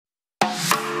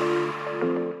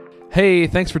Hey,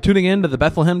 thanks for tuning in to the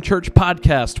Bethlehem Church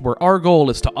Podcast, where our goal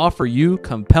is to offer you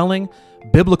compelling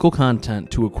biblical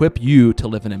content to equip you to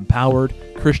live an empowered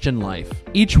Christian life.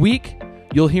 Each week,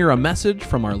 you'll hear a message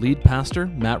from our lead pastor,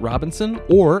 Matt Robinson,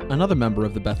 or another member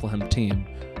of the Bethlehem team.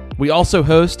 We also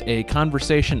host a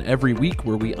conversation every week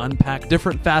where we unpack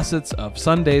different facets of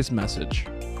Sunday's message.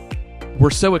 We're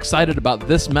so excited about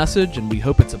this message, and we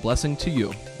hope it's a blessing to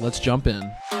you. Let's jump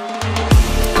in.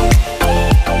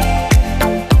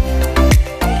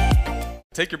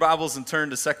 Take your Bibles and turn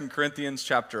to 2 Corinthians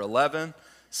chapter 11.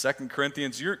 2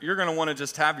 Corinthians, you're going to want to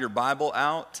just have your Bible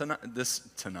out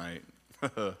tonight.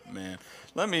 Man,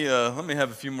 let me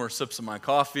have a few more sips of my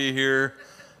coffee here.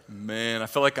 Man, I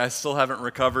feel like I still haven't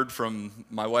recovered from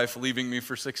my wife leaving me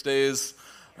for 6 days.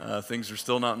 Things are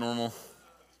still not normal.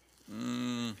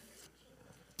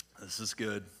 This is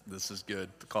good. This is good.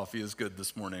 The coffee is good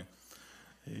this morning.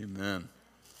 Amen.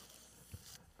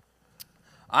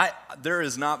 There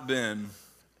has not been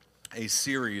a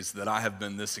series that I have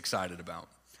been this excited about,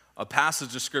 a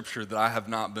passage of Scripture that I have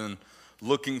not been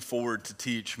looking forward to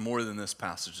teach more than this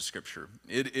passage of Scripture.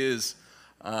 It is,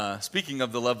 speaking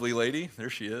of the lovely lady, there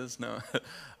she is. No,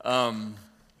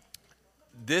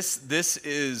 this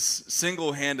is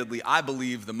single-handedly, I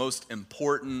believe, the most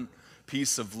important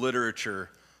piece of literature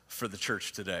for the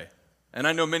church today. And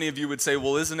I know many of you would say,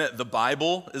 well, isn't it the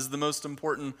Bible is the most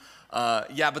important?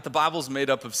 Yeah, but the Bible's made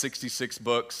up of 66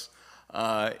 books.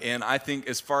 And I think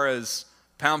as far as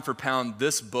pound for pound,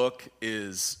 this book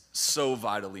is so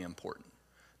vitally important.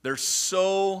 There's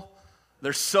so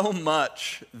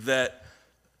much that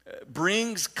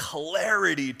brings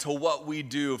clarity to what we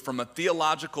do from a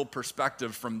theological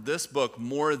perspective from this book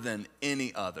more than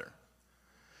any other.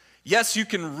 Yes, you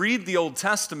can read the Old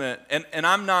Testament, and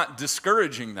I'm not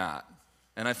discouraging that.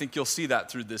 And I think you'll see that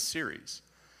through this series.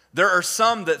 There are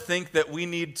some that think that we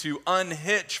need to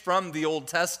unhitch from the Old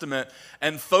Testament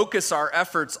and focus our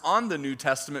efforts on the New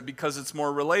Testament because it's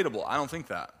more relatable. I don't think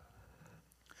that.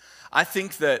 I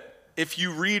think that if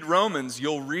you read Romans,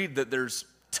 you'll read that there's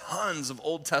tons of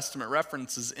Old Testament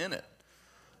references in it.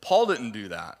 Paul didn't do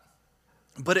that.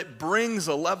 But it brings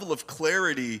a level of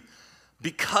clarity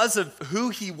because of who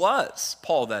he was,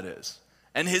 Paul that is,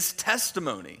 and his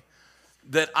testimony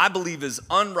that I believe is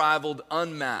unrivaled,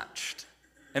 unmatched.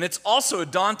 And it's also a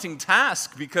daunting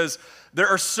task because there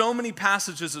are so many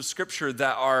passages of Scripture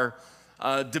that are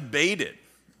debated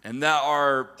and that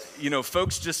are,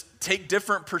 folks just take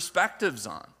different perspectives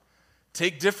on,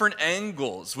 take different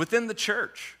angles within the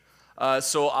church.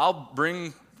 So I'll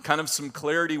bring kind of some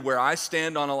clarity where I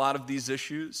stand on a lot of these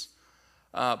issues.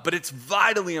 But it's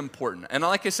vitally important. And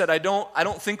like I said, I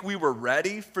don't think we were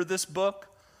ready for this book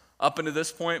up until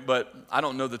this point, but I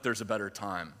don't know that there's a better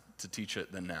time to teach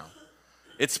it than now.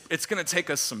 It's going to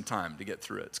take us some time to get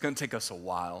through it. It's going to take us a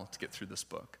while to get through this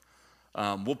book.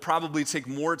 We'll probably take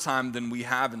more time than we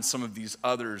have in some of these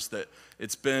others that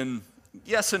it's been,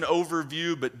 yes, an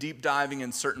overview, but deep diving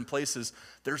in certain places.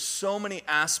 There's so many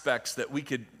aspects that we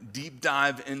could deep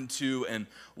dive into and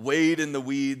wade in the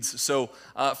weeds. So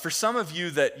for some of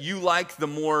you that you like the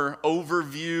more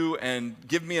overview and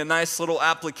give me a nice little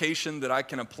application that I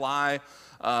can apply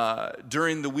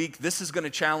during the week, this is going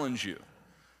to challenge you.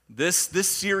 This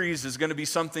series is going to be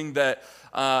something that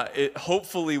it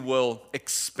hopefully will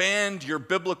expand your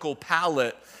biblical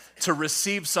palette to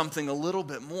receive something a little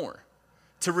bit more,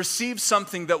 to receive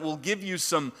something that will give you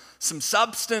some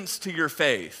substance to your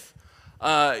faith.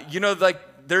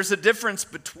 There's a difference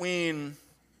between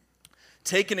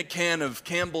taking a can of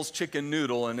Campbell's chicken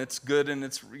noodle, and it's good and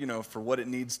it's, for what it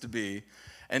needs to be,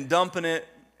 and dumping it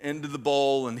into the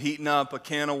bowl and heating up a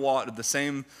can of water, the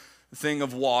same thing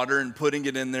of water, and putting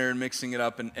it in there and mixing it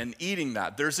up and eating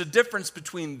that. There's a difference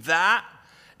between that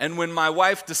and when my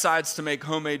wife decides to make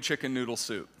homemade chicken noodle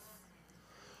soup.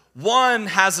 One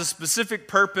has a specific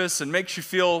purpose and makes you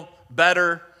feel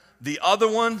better. The other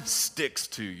one sticks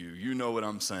to you. You know what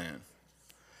I'm saying.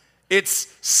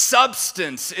 It's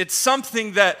substance. It's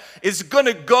something that is going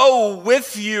to go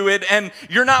with you, and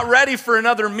you're not ready for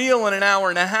another meal in an hour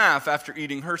and a half after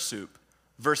eating her soup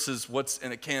versus what's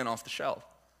in a can off the shelf.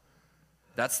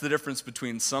 That's the difference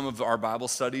between some of our Bible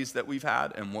studies that we've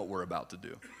had and what we're about to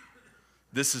do.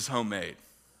 This is homemade.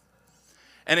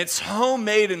 And it's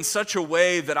homemade in such a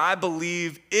way that I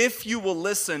believe if you will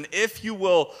listen, if you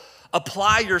will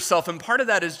apply yourself, and part of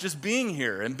that is just being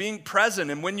here and being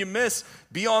present, and when you miss,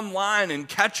 be online and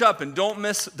catch up, and don't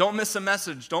miss a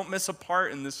message, don't miss a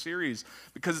part in this series,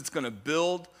 because it's going to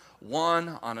build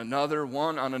one on another,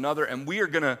 and we are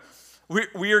going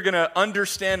to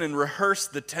understand and rehearse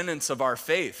the tenets of our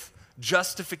faith: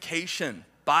 justification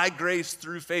by grace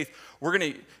through faith. We're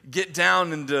going to get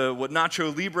down into what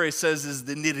Nacho Libre says is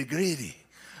the nitty-gritty.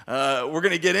 We're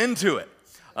going to get into it.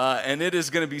 And it is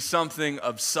going to be something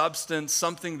of substance,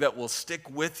 something that will stick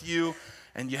with you.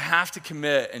 And you have to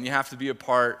commit and you have to be a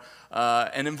part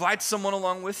and invite someone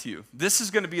along with you. This is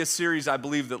going to be a series, I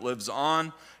believe, that lives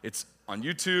on. It's on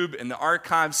YouTube, in the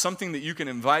archives, something that you can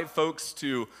invite folks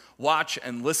to watch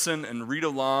and listen and read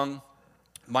along.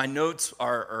 My notes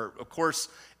are of course,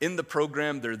 in the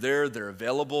program. They're there. They're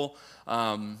available.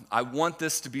 I want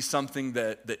this to be something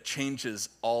that changes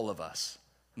all of us.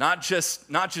 Not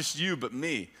just you, but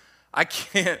me. I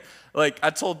can't, I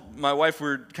told my wife, we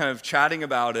were kind of chatting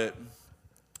about it.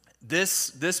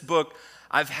 This book,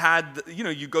 I've had,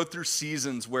 you go through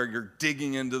seasons where you're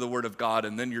digging into the Word of God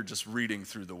and then you're just reading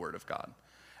through the Word of God.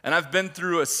 And I've been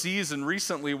through a season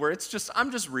recently where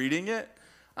I'm just reading it.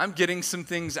 I'm getting some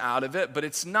things out of it, but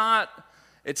it's not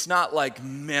like,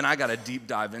 man, I got to deep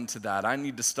dive into that. I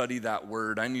need to study that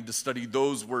word. I need to study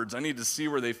those words. I need to see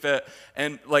where they fit.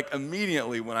 And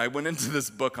immediately when I went into this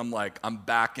book, I'm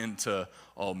back into,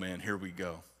 oh man, here we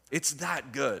go. It's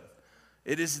that good.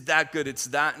 It is that good. It's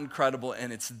that incredible,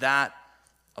 and it's that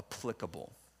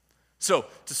applicable. So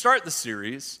to start the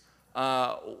series,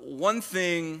 one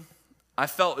thing I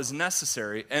felt is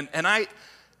necessary, and I,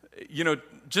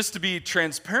 just to be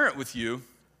transparent with you,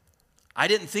 I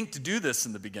didn't think to do this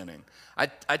in the beginning.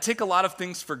 I take a lot of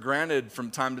things for granted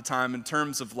from time to time in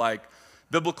terms of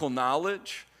biblical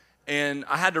knowledge, and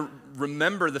I had to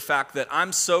remember the fact that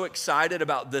I'm so excited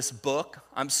about this book.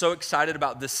 I'm so excited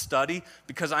about this study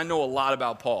because I know a lot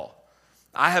about Paul.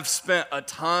 I have spent a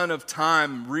ton of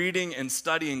time reading and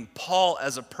studying Paul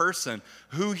as a person,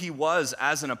 who he was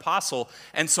as an apostle.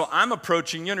 And so I'm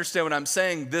approaching, you understand what I'm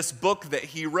saying, this book that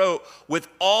he wrote with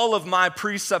all of my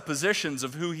presuppositions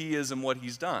of who he is and what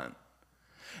he's done.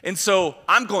 And so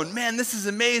I'm going, man, this is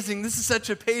amazing. This is such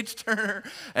a page turner.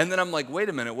 And then I'm like, wait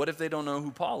a minute, what if they don't know who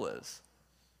Paul is?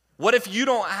 What if you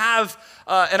don't have,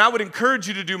 and I would encourage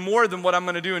you to do more than what I'm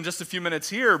going to do in just a few minutes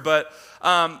here, but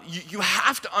you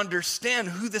have to understand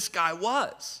who this guy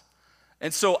was.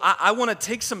 And so I want to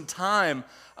take some time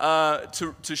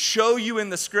to show you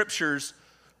in the scriptures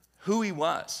who he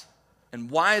was and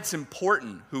why it's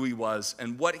important who he was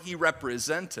and what he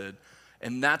represented.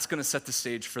 And that's going to set the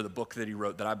stage for the book that he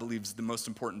wrote that I believe is the most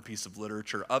important piece of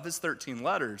literature of his 13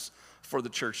 letters for the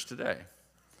church today.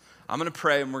 I'm going to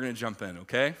pray and we're going to jump in,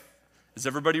 okay? Is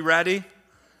everybody ready?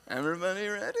 Everybody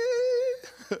ready?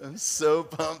 I'm so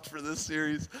pumped for this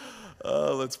series.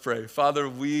 Let's pray. Father,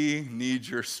 we need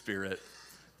your Spirit.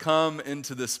 Come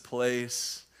into this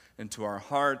place, into our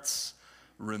hearts.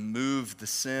 Remove the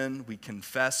sin. We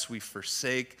confess, we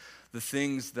forsake the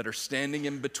things that are standing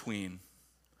in between.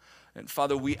 And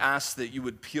Father, we ask that you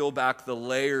would peel back the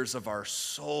layers of our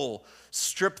soul,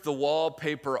 strip the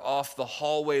wallpaper off the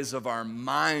hallways of our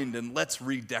mind, and let's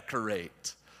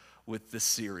redecorate with this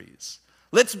series.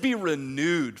 Let's be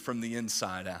renewed from the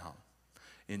inside out.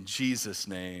 In Jesus'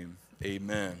 name,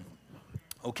 amen.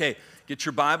 Okay, get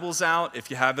your Bibles out. If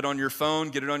you have it on your phone,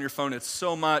 get it on your phone. It's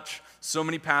so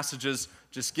many passages.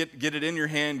 Just get it in your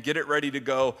hand, get it ready to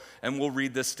go, and we'll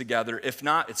read this together. If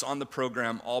not, it's on the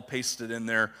program. I'll paste it in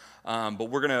there. But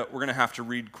we're gonna have to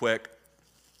read quick.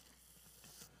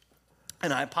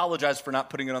 And I apologize for not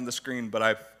putting it on the screen, but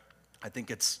I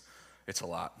think it's a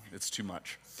lot. It's too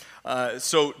much.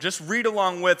 So just read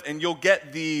along with, and you'll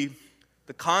get the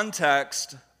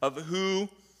context of who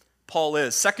Paul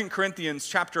is. 2 Corinthians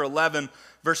chapter 11,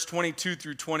 verse 22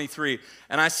 through 23.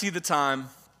 And I see the time.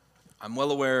 I'm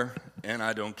well aware, and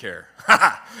I don't care.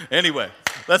 Anyway,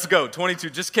 let's go.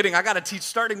 22. Just kidding. I got to teach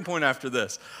starting point after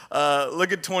this.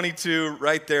 Look at 22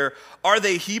 right there. Are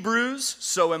they Hebrews?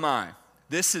 So am I.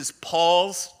 This is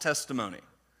Paul's testimony.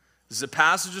 This is a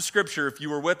passage of Scripture. If you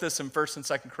were with us in 1 and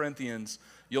 2 Corinthians,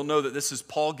 you'll know that this is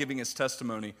Paul giving his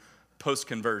testimony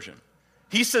post-conversion.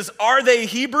 He says, are they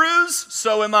Hebrews?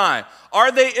 So am I.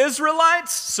 Are they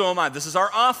Israelites? So am I. This is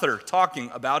our author talking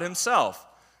about himself,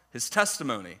 his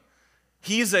testimony.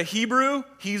 He's a Hebrew,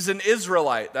 he's an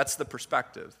Israelite. That's the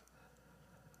perspective.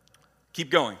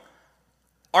 Keep going.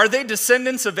 Are they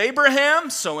descendants of Abraham?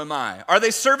 So am I. Are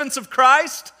they servants of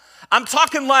Christ? I'm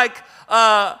talking like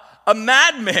a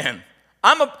madman.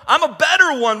 I'm a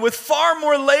better one with far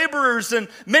more laborers and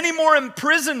many more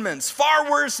imprisonments, far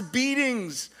worse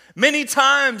beatings, many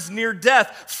times near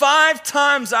death. 5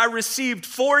 times I received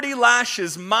 40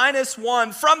 lashes minus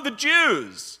 1 from the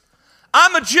Jews.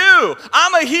 I'm a Jew.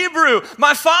 I'm a Hebrew.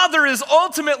 My father is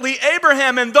ultimately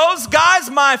Abraham, and those guys,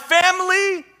 my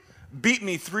family, beat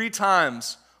me 3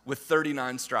 times with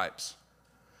 39 stripes.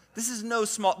 This is no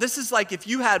small, this is like if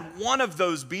you had one of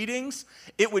those beatings,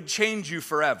 it would change you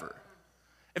forever.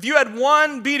 If you had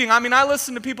one beating, I mean, I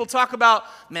listen to people talk about,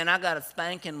 man, I got a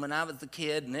spanking when I was a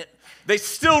kid, and they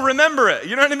still remember it.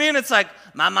 You know what I mean? It's like,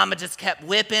 my mama just kept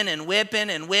whipping and whipping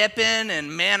and whipping,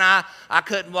 and man, I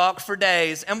couldn't walk for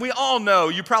days. And we all know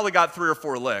you probably got 3 or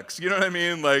 4 licks. You know what I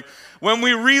mean? Like, when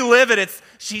we relive it,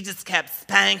 she just kept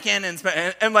spanking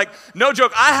and like, no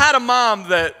joke, I had a mom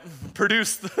that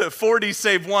produced the 40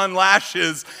 Save 1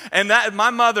 lashes, and that my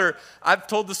mother, I've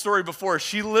told the story before,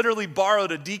 she literally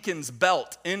borrowed a deacon's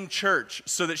belt in church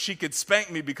so that she could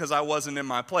spank me because I wasn't in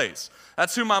my place.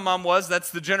 That's who my mom was. That's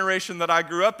the generation that I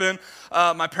grew up in.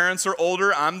 My parents are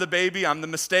older. I'm the baby. I'm the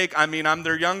mistake. I mean, I'm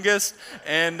their youngest,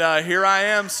 and here I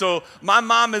am. So my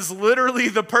mom is literally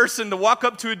the person to walk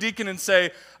up to a deacon and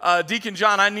say, Deacon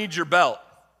John, I need your belt.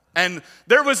 And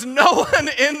there was no one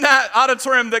in that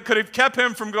auditorium that could have kept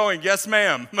him from going, yes,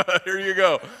 ma'am, here you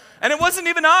go. And it wasn't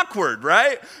even awkward,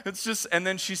 right? It's just, and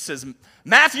then she says,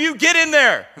 Matthew, get in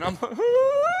there. And I'm like,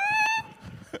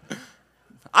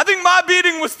 I think my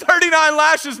beating was 39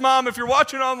 lashes, Mom, if you're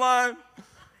watching online.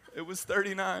 It was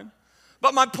 39.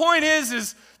 But my point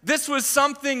is this was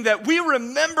something that we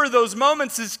remember those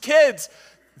moments as kids.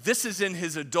 This is in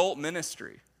his adult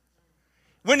ministry.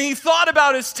 When he thought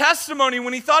about his testimony,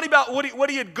 when he thought about what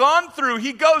he had gone through,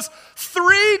 he goes,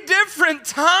 3 different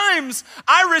times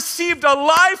I received a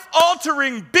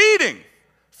life-altering beating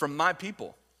from my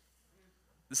people.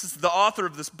 This is the author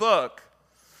of this book.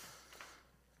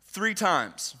 3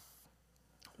 times.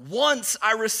 Once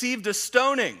I received a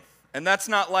stoning, and that's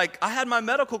not like, I had my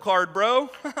medical card,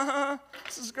 bro.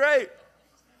 This is great.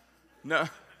 No,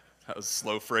 that was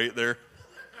slow freight there.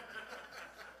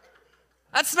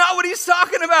 That's not what he's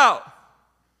talking about.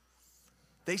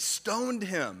 They stoned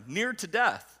him near to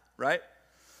death, right?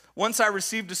 Once I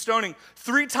received a stoning.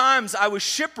 3 times I was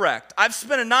shipwrecked. I've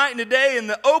spent a night and a day in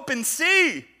the open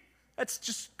sea. That's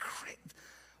just crazy.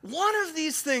 One of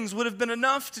these things would have been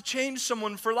enough to change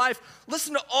someone for life.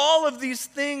 Listen to all of these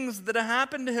things that have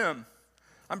happened to him.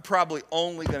 I'm probably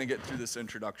only going to get through this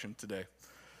introduction today.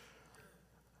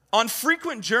 On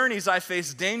frequent journeys, I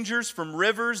faced dangers from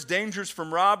rivers, dangers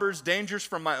from robbers, dangers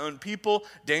from my own people,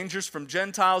 dangers from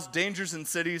Gentiles, dangers in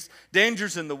cities,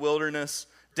 dangers in the wilderness,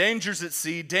 dangers at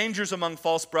sea, dangers among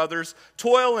false brothers,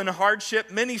 toil and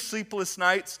hardship, many sleepless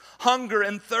nights, hunger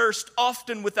and thirst,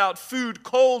 often without food,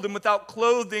 cold and without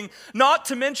clothing, not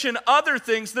to mention other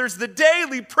things. There's the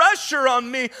daily pressure on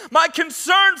me, my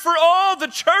concern for all the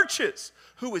churches.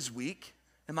 Who is weak?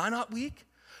 Am I not weak?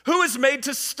 Who is made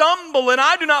to stumble, and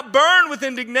I do not burn with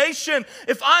indignation?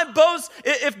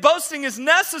 If boasting is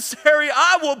necessary,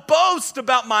 I will boast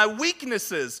about my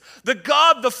weaknesses. The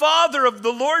God, the Father of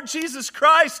the Lord Jesus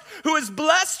Christ, who is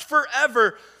blessed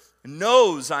forever,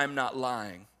 knows I am not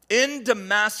lying. In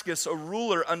Damascus, a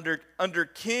ruler under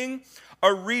King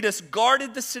Aretas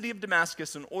guarded the city of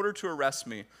Damascus in order to arrest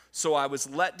me. So I was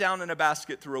let down in a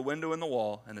basket through a window in the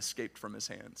wall and escaped from his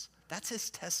hands. That's his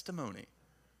testimony.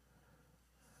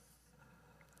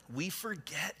 We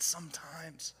forget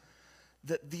sometimes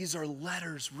that these are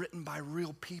letters written by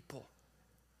real people.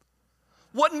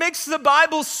 What makes the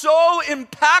Bible so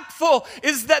impactful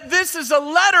is that this is a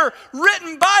letter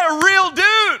written by a real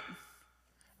dude.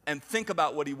 And think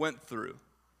about what he went through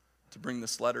to bring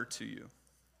this letter to you.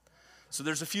 So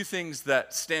there's a few things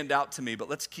that stand out to me, but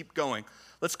let's keep going.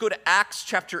 Let's go to Acts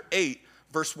chapter 8,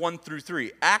 verse 1 through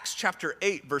 3. Acts chapter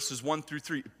 8, verses 1 through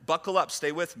 3. Buckle up,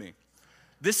 stay with me.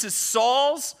 This is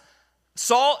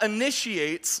Saul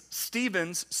initiates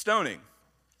Stephen's stoning.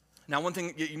 Now, one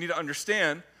thing you need to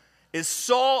understand is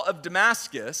Saul of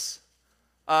Damascus,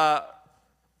 Saul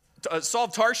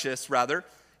of Tarshish, rather,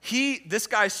 this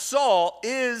guy Saul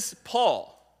is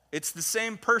Paul. It's the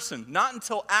same person. Not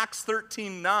until Acts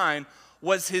 13:9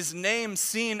 was his name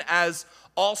seen as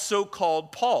also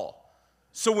called Paul.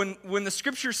 So when the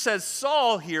scripture says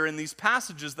Saul here in these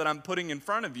passages that I'm putting in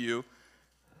front of you,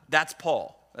 that's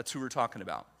Paul. That's who we're talking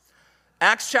about.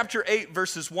 Acts chapter 8,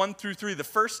 verses 1 through 3, the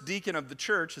first deacon of the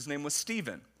church, his name was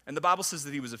Stephen. And the Bible says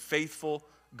that he was a faithful,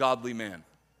 godly man.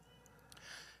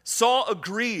 Saul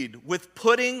agreed with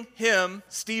putting him,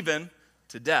 Stephen,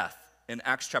 to death in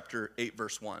Acts chapter 8,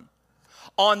 verse 1.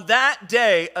 On that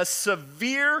day, a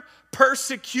severe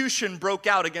persecution broke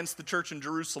out against the church in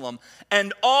Jerusalem,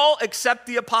 and all except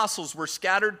the apostles were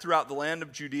scattered throughout the land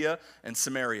of Judea and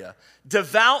Samaria.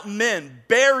 Devout men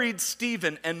buried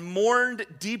Stephen and mourned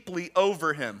deeply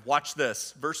over him. Watch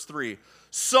this, verse 3.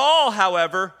 Saul,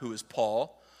 however, who is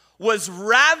Paul, was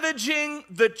ravaging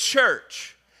the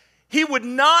church. He would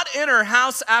not enter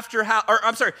house after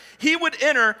house, he would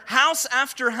enter house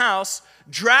after house,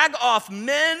 drag off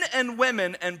men and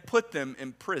women and put them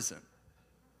in prison.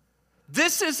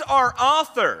 This is our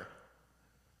author.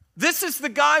 This is the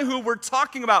guy who we're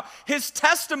talking about. His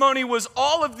testimony was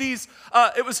all of these,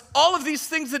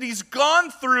 things that he's gone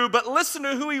through, but listen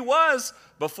to who he was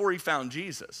before he found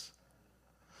Jesus.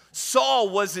 Saul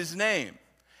was his name.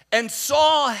 And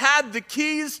Saul had the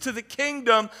keys to the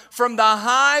kingdom from the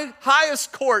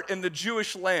highest court in the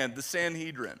Jewish land, the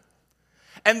Sanhedrin.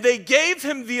 And they gave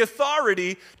him the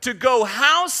authority to go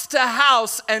house to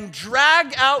house and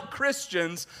drag out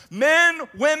Christians, men,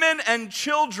 women, and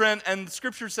children. And the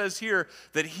scripture says here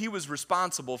that he was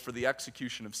responsible for the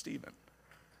execution of Stephen.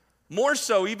 More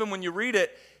so, even when you read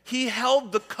it, he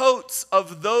held the coats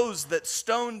of those that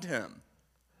stoned him.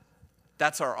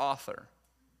 That's our author.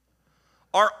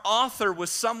 Our author was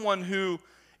someone who,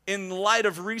 in light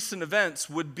of recent events,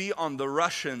 would be on the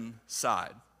Russian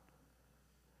side.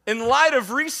 In light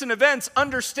of recent events,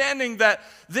 understanding that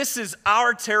this is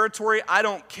our territory, I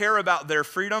don't care about their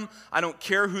freedom, I don't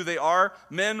care who they are,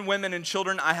 men, women, and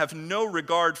children, I have no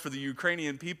regard for the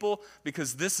Ukrainian people,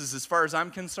 because this is, as far as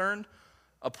I'm concerned,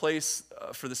 a place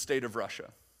for the state of Russia,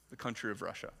 the country of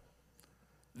Russia.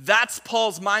 That's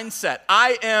Paul's mindset.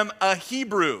 I am a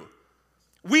Hebrew.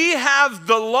 We have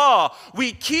the law.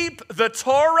 We keep the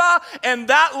Torah, and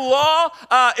that law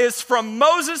is from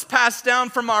Moses, passed down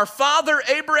from our father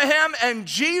Abraham, and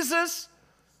Jesus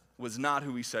was not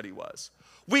who he said he was.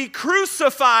 We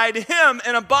crucified him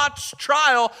in a botched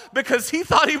trial because he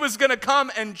thought he was going to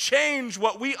come and change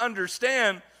what we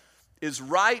understand is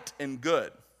right and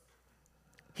good.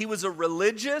 He was a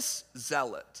religious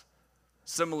zealot,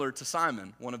 similar to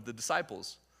Simon, one of the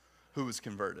disciples who was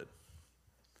converted.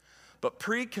 But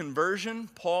pre-conversion,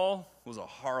 Paul was a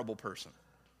horrible person.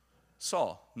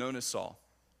 Saul, known as Saul.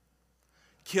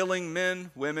 Killing men,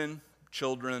 women,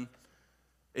 children.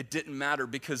 It didn't matter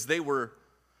because they were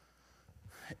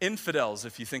infidels,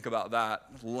 if you think about that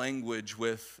language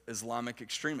with Islamic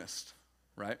extremists,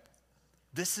 right?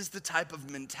 This is the type of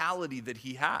mentality that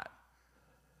he had.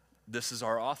 This is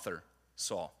our author,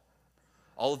 Saul.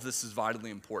 All of this is vitally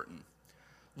important.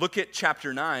 Look at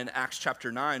chapter 9, Acts chapter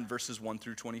 9, verses 1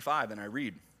 through 25, and I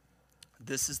read.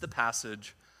 This is the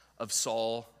passage of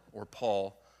Saul, or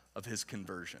Paul, of his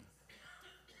conversion.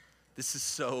 This is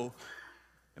so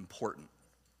important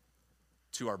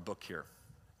to our book here.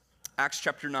 Acts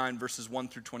chapter 9, verses 1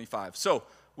 through 25. So,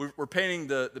 we're painting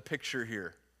the picture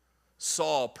here.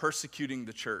 Saul persecuting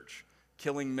the church,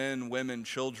 killing men, women,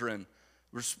 children,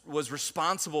 was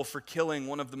responsible for killing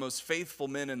one of the most faithful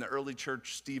men in the early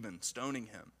church, Stephen, stoning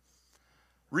him,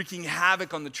 wreaking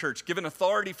havoc on the church, given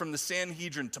authority from the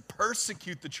Sanhedrin to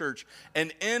persecute the church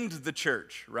and end the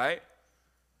church, right?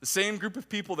 The same group of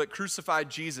people that crucified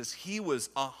Jesus, he was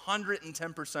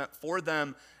 110% for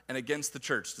them and against the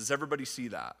church. Does everybody see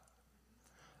that?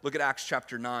 Look at Acts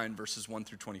chapter 9, verses 1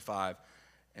 through 25,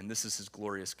 and this is his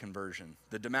glorious conversion.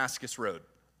 The Damascus Road.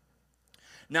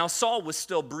 Now Saul was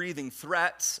still breathing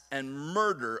threats and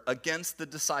murder against the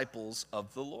disciples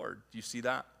of the Lord. Do you see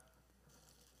that?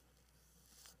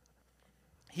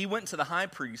 He went to the high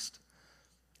priest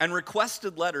and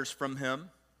requested letters from him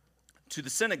to the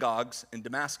synagogues in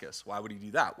Damascus. Why would he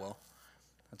do that? Well,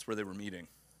 that's where they were meeting.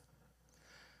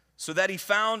 So that he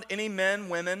found any men,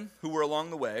 women who were along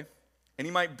the way, and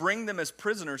he might bring them as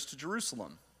prisoners to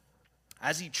Jerusalem.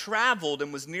 As he traveled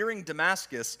and was nearing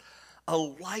Damascus, a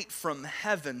light from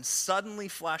heaven suddenly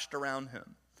flashed around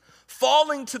him.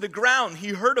 Falling to the ground, he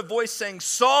heard a voice saying,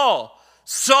 Saul,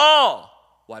 Saul,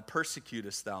 why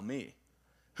persecutest thou me?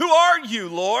 Who are you,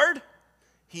 Lord?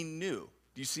 He knew.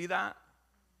 Do you see that?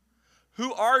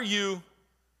 Who are you,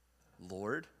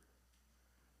 Lord?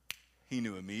 He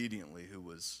knew immediately who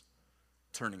was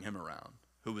turning him around,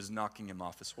 who was knocking him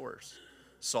off his horse.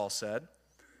 Saul said,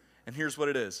 and here's what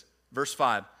it is. Verse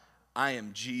 5, I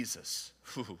am Jesus.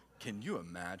 Can you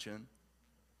imagine?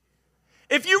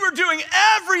 If you were doing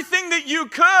everything that you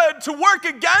could to work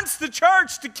against the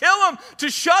church, to kill them, to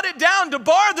shut it down, to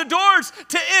bar the doors,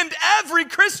 to end every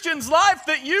Christian's life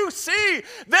that you see,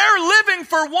 they're living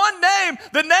for one name,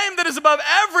 the name that is above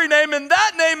every name, and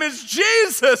that name is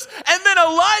Jesus. And then a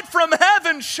light from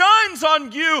heaven shines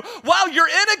on you while you're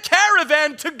in a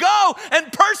caravan to go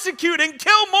and persecute and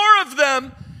kill more of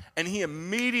them. And he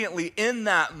immediately in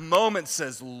that moment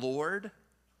says, Lord,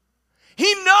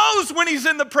 he knows when he's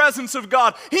in the presence of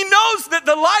God. He knows that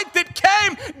the light that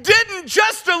came didn't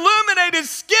just illuminate his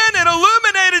skin, it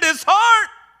illuminated his heart.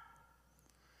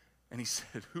 And he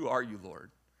said, who are you,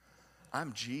 Lord?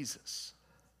 I'm Jesus.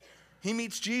 He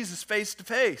meets Jesus face to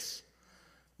face.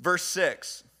 Verse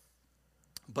 6,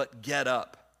 But get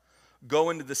up, go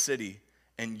into the city,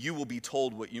 and you will be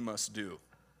told what you must do.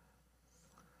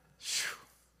 Whew.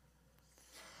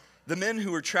 The men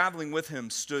who were traveling with him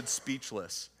stood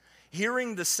speechless,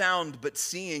 hearing the sound but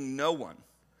seeing no one.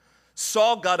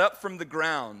 Saul got up from the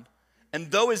ground,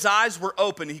 and though his eyes were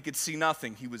open, he could see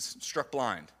nothing. He was struck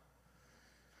blind.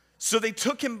 So they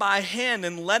took him by hand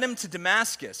and led him to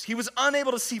Damascus. He was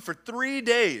unable to see for 3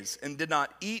 days and did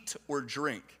not eat or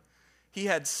drink. He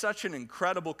had such an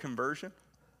incredible conversion.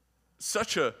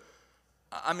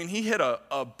 He hit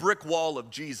a brick wall of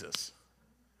Jesus.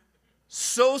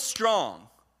 So strong,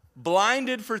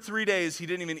 blinded for 3 days, he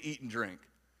didn't even eat and drink.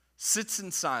 Sits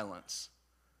in silence.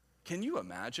 Can you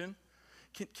imagine?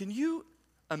 Can you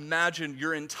imagine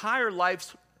your entire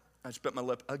life's... I just bit my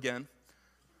lip again.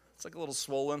 It's like a little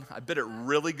swollen. I bit it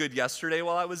really good yesterday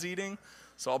while I was eating,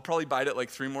 so I'll probably bite it like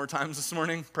 3 more times this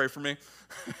morning. Pray for me.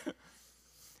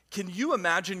 Can you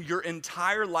imagine your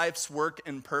entire life's work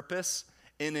and purpose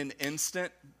in an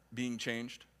instant being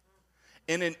changed?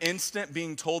 In an instant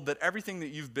being told that everything that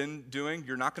you've been doing,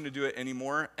 you're not going to do it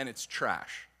anymore, and it's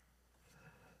trash.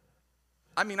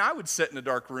 I mean, I would sit in a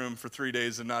dark room for 3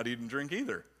 days and not eat and drink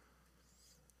either.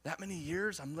 That many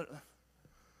years,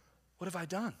 what have I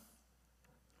done?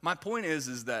 My point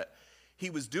is that he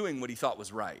was doing what he thought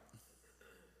was right.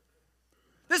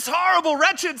 This horrible,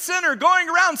 wretched sinner going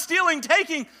around stealing,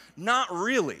 taking, not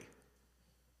really.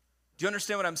 Do you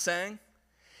understand what I'm saying?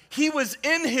 He was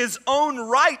in his own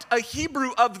right a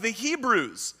Hebrew of the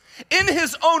Hebrews. In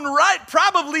his own right,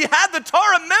 probably had the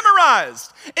Torah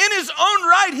memorized. In his own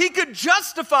right, he could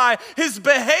justify his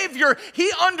behavior.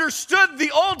 He understood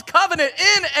the old covenant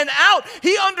in and out.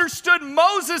 He understood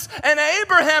Moses and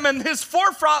Abraham and his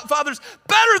forefathers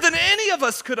better than any of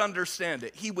us could understand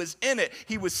it. He was in it.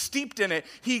 He was steeped in it.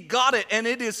 He got it. And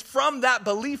it is from that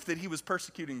belief that he was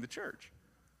persecuting the church.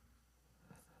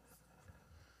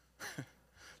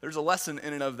 There's a lesson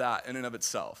in and of that, in and of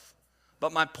itself.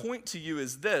 But my point to you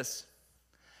is this: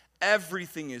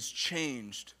 everything is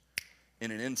changed in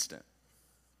an instant.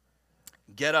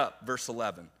 Get up, verse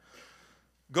 11.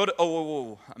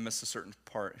 I missed a certain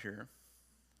part here.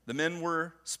 The men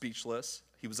were speechless.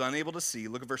 He was unable to see.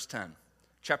 Look at verse 10.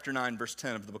 Chapter 9, verse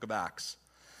 10 of the book of Acts.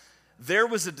 There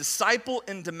was a disciple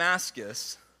in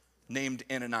Damascus named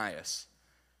Ananias.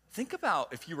 Think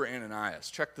about if you were Ananias.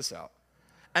 Check this out.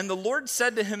 And the Lord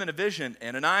said to him in a vision,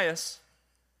 Ananias.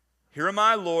 Here am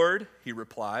I, Lord, he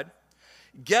replied.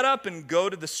 Get up and go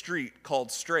to the street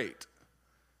called Straight.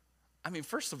 I mean,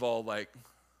 first of all,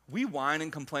 we whine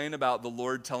and complain about the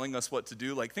Lord telling us what to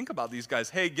do. Think about these guys.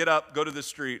 Hey, get up, go to the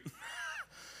street.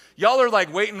 Y'all are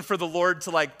waiting for the Lord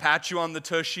to pat you on the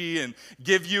tushy and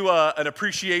give you an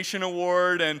appreciation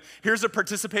award. And here's a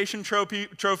participation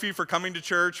trophy for coming to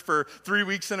church for 3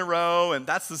 weeks in a row. And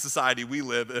that's the society we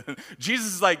live in. Jesus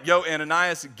is like, yo,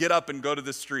 Ananias, get up and go to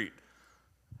the street.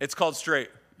 It's called Straight.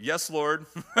 Yes, Lord.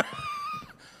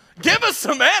 Give us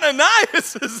some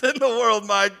Ananiases in the world,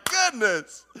 my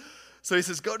goodness. So he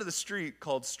says, go to the street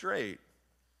called Straight.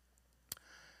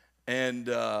 And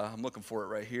I'm looking for it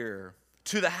right here.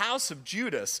 To the house of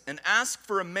Judas, and ask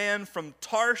for a man from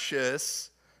Tarshish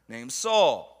named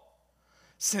Saul,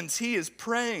 since he is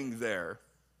praying there.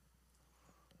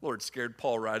 Lord scared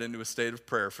Paul right into a state of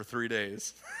prayer for 3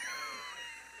 days.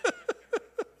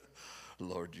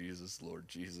 Lord Jesus, Lord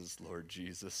Jesus, Lord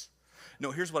Jesus. No,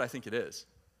 here's what I think it is.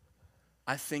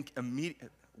 I think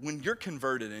when you're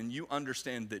converted and you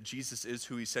understand that Jesus is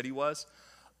who he said he was,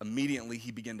 immediately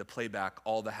he began to play back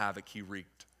all the havoc he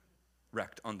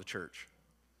wrecked on the church.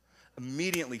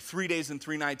 Immediately, 3 days and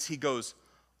 3 nights, he goes,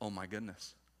 oh my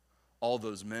goodness, all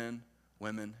those men,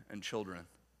 women, and children.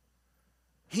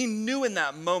 He knew in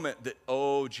that moment that,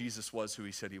 oh, Jesus was who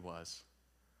he said he was.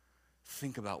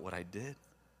 Think about what I did.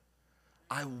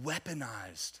 I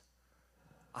weaponized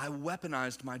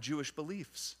my Jewish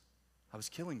beliefs. I was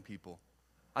killing people.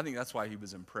 I think that's why he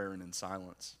was in prayer and in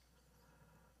silence.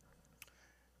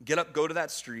 Get up, go to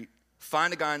that street,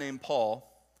 find a guy named Paul,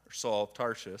 or Saul of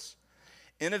Tarshish.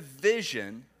 In a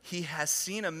vision, he has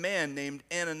seen a man named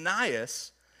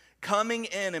Ananias coming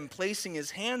in and placing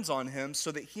his hands on him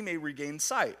so that he may regain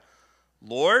sight.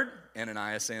 Lord,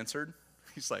 Ananias answered.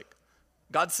 He's like,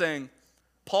 God's saying,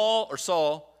 Paul or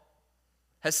Saul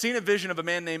has seen a vision of a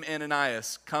man named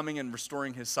Ananias coming and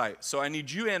restoring his sight. So I need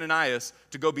you, Ananias,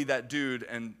 to go be that dude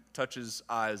and touch his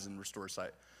eyes and restore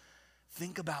sight.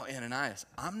 Think about Ananias.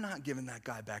 I'm not giving that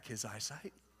guy back his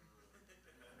eyesight.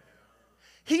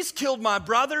 He's killed my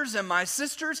brothers and my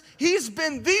sisters. He's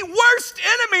been the worst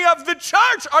enemy of the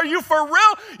church. Are you for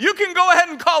real? You can go ahead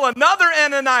and call another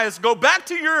Ananias. Go back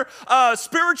to your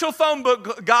spiritual phone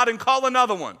book, God, and call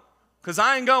another one. because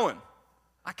I ain't going.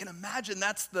 I can imagine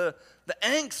that's the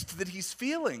angst that he's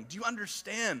feeling. Do you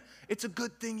understand? It's a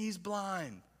good thing he's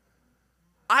blind.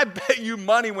 I bet you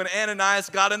money when Ananias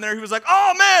got in there, he was like,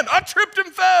 oh man, I tripped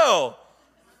and fell.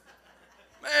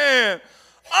 Man,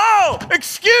 oh,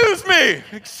 excuse me.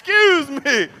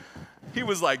 He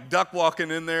was like duck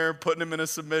walking in there, putting him in a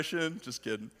submission. Just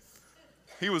kidding.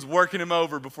 He was working him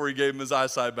over before he gave him his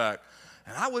eyesight back.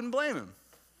 And I wouldn't blame him.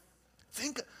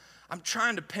 I'm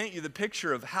trying to paint you the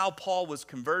picture of how Paul was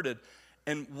converted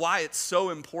and why it's so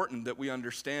important that we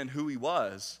understand who he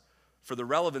was for the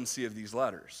relevancy of these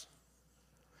letters.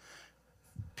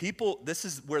 This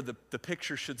is where the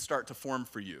picture should start to form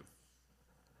for you.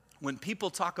 When people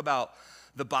talk about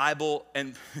the Bible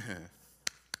and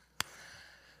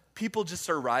people just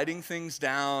are writing things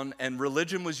down and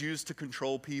religion was used to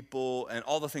control people and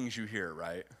all the things you hear,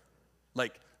 right?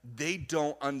 Like, they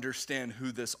don't understand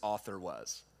who this author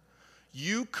was.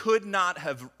 You could not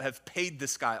have paid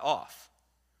this guy off.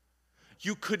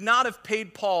 You could not have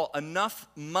paid Paul enough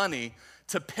money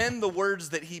to pen the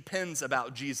words that he pens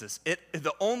about Jesus.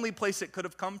 The only place it could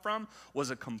have come from was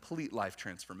a complete life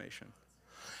transformation.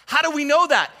 How do we know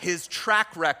that? His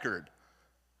track record.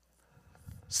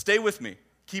 Stay with me.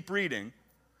 Keep reading.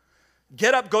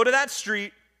 Get up, go to that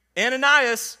street.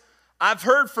 Ananias, I've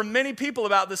heard from many people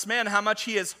about this man, how much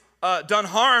he has done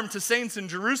harm to saints in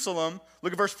Jerusalem.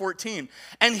 Look at verse 14.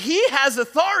 And he has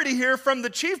authority here from the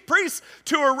chief priests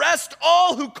to arrest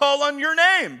all who call on your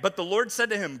name. But the Lord said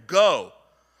to him, go,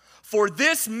 for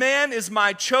this man is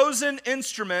my chosen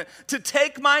instrument to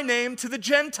take my name to the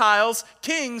Gentiles,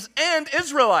 kings, and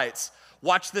Israelites.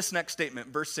 Watch this next statement,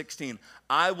 verse 16.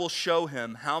 I will show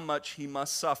him how much he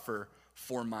must suffer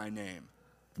for my name.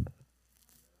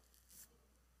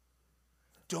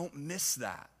 Don't miss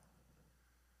that.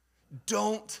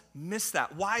 Don't miss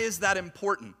that. Why is that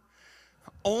important?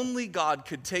 Only God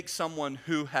could take someone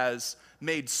who has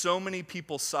made so many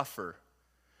people suffer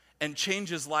and change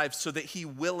his life so that he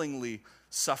willingly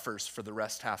suffers for the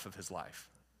rest half of his life.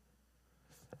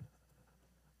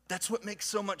 That's what makes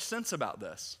so much sense about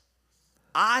this.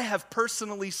 I have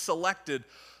personally selected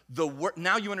the word.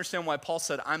 Now you understand why Paul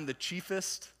said, I'm the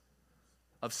chiefest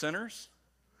of sinners.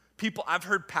 I've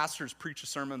heard pastors preach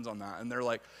sermons on that, and they're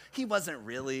like, he wasn't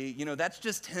really, that's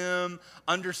just him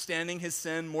understanding his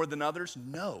sin more than others.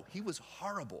 No, he was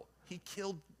horrible. He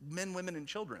killed men, women, and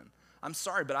children. I'm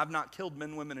sorry, but I've not killed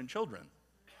men, women, and children.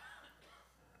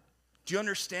 Do you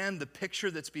understand the picture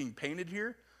that's being painted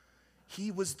here? He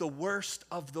was the worst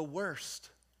of the worst.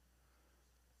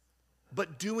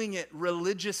 But doing it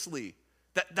religiously,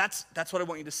 that's what I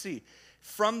want you to see.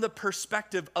 From the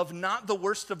perspective of not the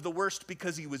worst of the worst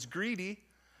because he was greedy,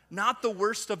 not the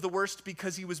worst of the worst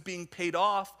because he was being paid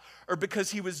off or because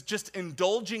he was just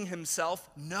indulging himself.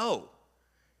 No.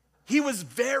 He was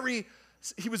very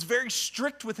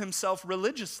strict with himself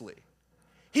religiously.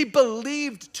 He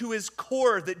believed to his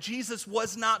core that Jesus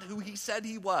was not who he said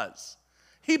he was.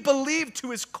 He believed to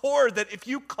his core that if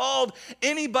you called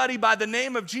anybody by the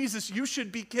name of Jesus, you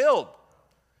should be killed.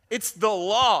 It's the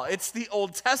law. It's the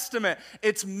Old Testament.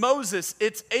 It's Moses.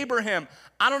 It's Abraham.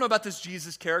 I don't know about this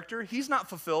Jesus character. He's not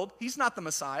fulfilled. He's not the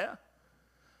Messiah.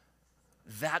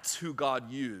 That's who God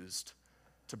used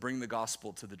to bring the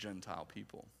gospel to the Gentile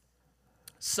people.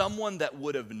 Someone that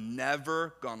would have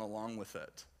never gone along with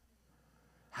it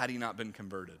had he not been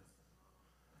converted.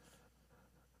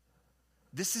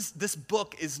 This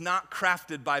book is not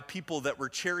crafted by people that were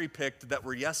cherry-picked, that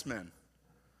were yes men.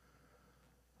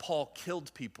 Paul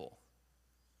killed people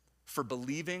for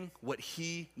believing what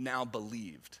he now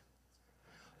believed.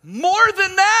 More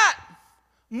than that,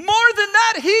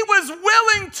 he was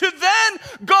willing to then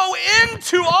go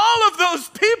into all of those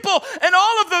people and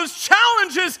all of those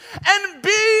challenges and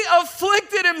be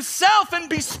afflicted himself and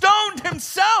be stoned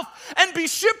himself and be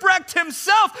shipwrecked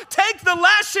himself, take the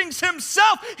lashings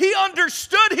himself. He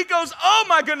understood. He goes, oh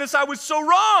my goodness, I was so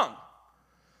wrong.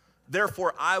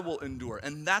 Therefore, I will endure.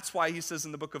 And that's why he says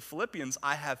in the book of Philippians,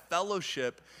 I have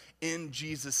fellowship in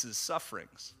Jesus'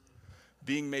 sufferings,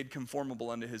 being made conformable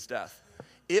unto his death.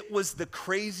 It was the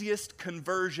craziest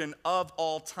conversion of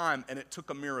all time, and it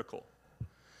took a miracle.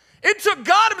 It took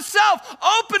God himself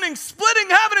opening, splitting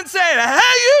heaven and saying, hey,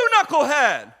 you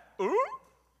knucklehead. Ooh.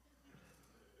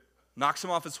 Knocks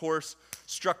him off his horse,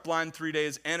 struck blind 3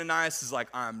 days. Ananias is like,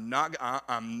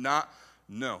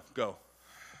 no, go.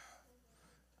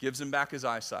 Gives him back his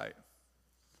eyesight.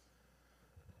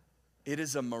 It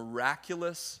is a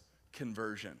miraculous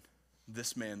conversion,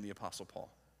 this man, the Apostle Paul.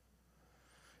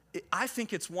 I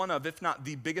think it's one of, if not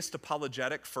the biggest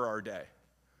apologetic for our day.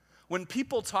 When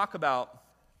people talk about,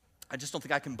 I just don't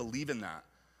think I can believe in that.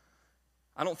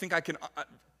 I don't think I can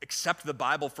accept the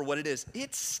Bible for what it is.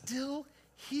 It's still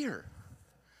here.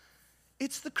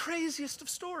 It's the craziest of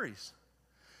stories.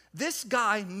 This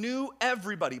guy knew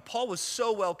everybody. Paul was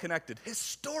so well connected.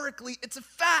 Historically, it's a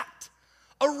fact.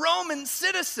 A Roman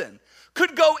citizen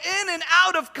could go in and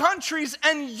out of countries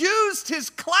and used his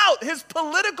clout, his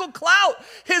political clout,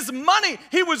 his money.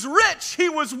 He was rich, he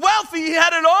was wealthy, he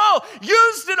had it all,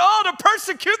 used it all to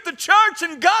persecute the church.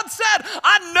 And God said,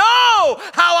 I know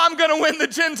how I'm going to win the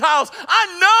Gentiles.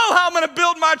 I know how I'm going to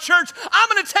build my church. I'm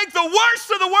going to take the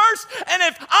worst of the worst, and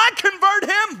if I convert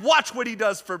him, watch what he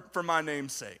does for my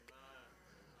name's sake.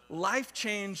 Life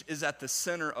change is at the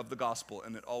center of the gospel,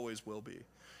 and it always will be.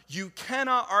 You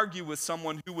cannot argue with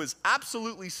someone who was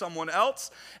absolutely someone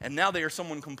else, and now they are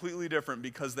someone completely different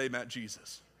because they met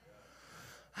Jesus.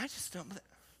 I just don't.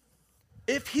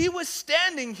 If he was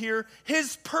standing here,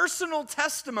 his personal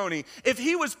testimony, if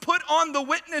he was put on the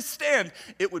witness stand,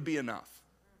 it would be enough.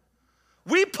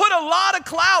 We put a lot of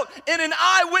clout in an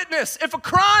eyewitness. If a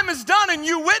crime is done and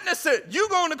you witness it, you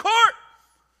go into court.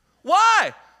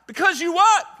 Why? Because you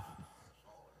what?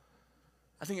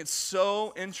 I think it's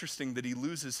so interesting that he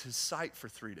loses his sight for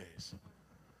 3 days.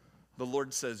 The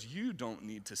Lord says, you don't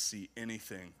need to see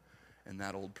anything in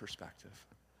that old perspective.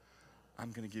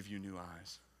 I'm going to give you new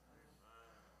eyes,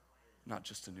 not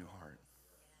just a new heart.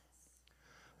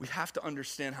 We have to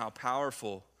understand how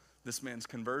powerful this man's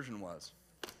conversion was.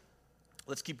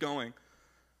 Let's keep going.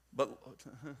 But,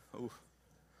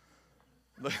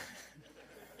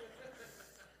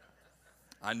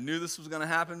 I knew this was going to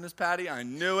happen, Miss Patty. I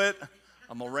knew it.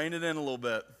 I'm going to rein it in a little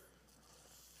bit.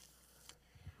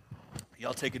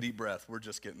 Y'all take a deep breath. We're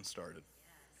just getting started.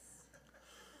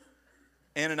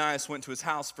 Ananias went to his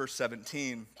house, verse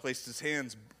 17, placed his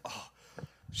hands.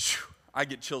 I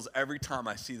get chills every time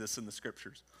I see this in the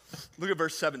scriptures. Look at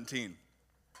verse 17.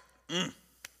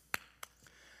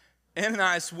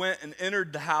 Ananias went and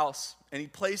entered the house, and he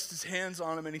placed his hands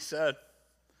on him, and he said,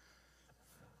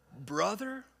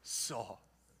 Brother Saul.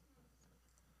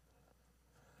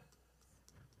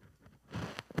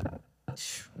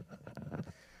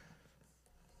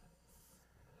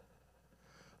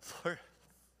 Lord,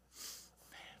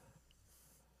 man.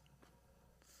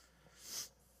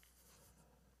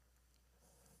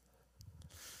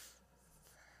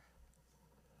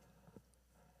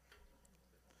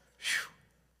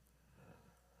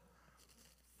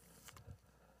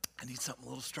 I need something a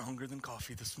little stronger than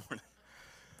coffee this morning.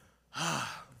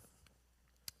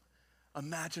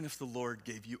 Imagine if the Lord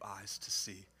gave you eyes to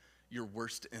see your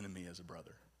worst enemy as a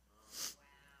brother.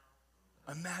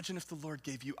 Imagine if the Lord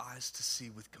gave you eyes to see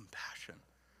with compassion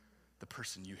the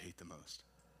person you hate the most.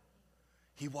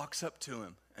 He walks up to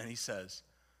him and he says,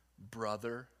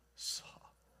 Brother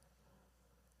Saul.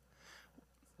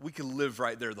 We could live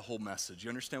right there the whole message. You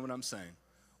understand what I'm saying?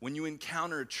 When you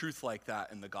encounter a truth like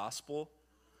that in the gospel,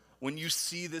 when you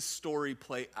see this story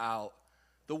play out,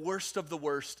 the worst of the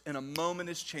worst in a moment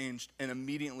is changed, and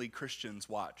immediately Christians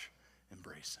watch,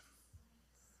 embrace him.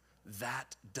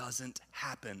 That doesn't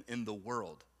happen in the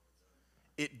world.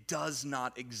 It does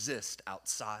not exist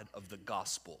outside of the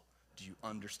gospel. Do you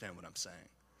understand what I'm saying?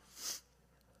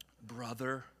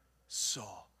 Brother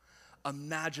Saul.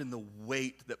 Imagine the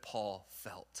weight that Paul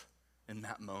felt in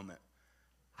that moment.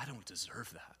 I don't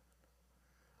deserve that.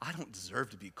 I don't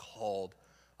deserve to be called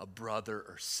a brother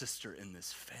or sister in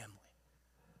this family.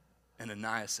 And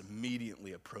Ananias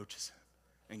immediately approaches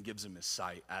him and gives him his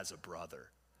sight as a brother.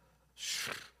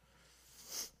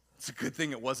 It's a good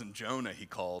thing it wasn't Jonah he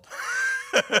called.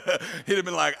 He'd have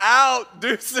been like, out,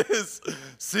 deuces,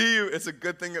 see you. It's a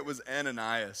good thing it was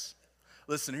Ananias.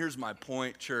 Listen, here's my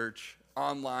point, church,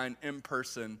 online, in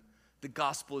person. The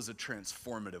gospel is a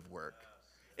transformative work.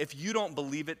 If you don't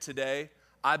believe it today,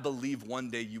 I believe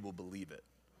one day you will believe it.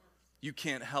 You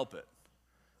can't help it.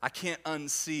 I can't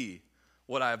unsee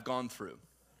what I have gone through.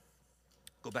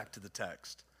 Go back to the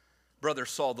text. Brother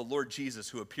Saul, the Lord Jesus,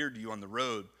 who appeared to you on the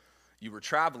road you were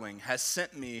traveling, has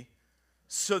sent me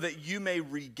so that you may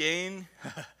regain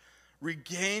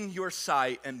your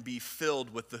sight and be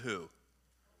filled with the who?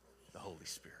 The Holy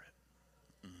Spirit.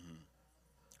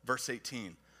 Verse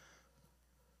 18.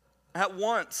 At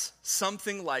once,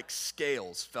 something like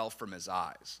scales fell from his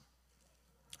eyes,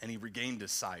 and he regained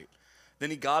his sight.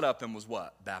 Then he got up and was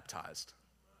what? Baptized.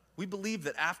 We believe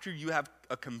that after you have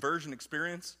a conversion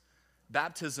experience,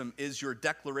 baptism is your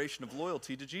declaration of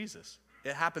loyalty to Jesus.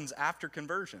 It happens after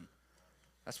conversion.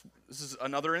 This is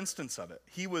another instance of it.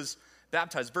 He was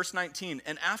baptized. Verse 19,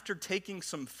 and after taking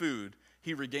some food,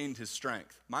 he regained his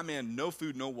strength. My man, no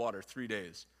food, no water, 3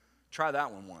 days. Try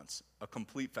that one once, a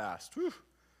complete fast. Whew.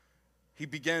 He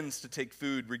begins to take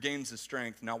food, regains his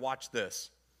strength. Now watch this.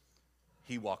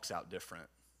 He walks out different.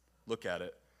 Look at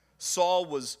it. Saul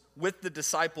was with the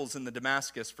disciples in the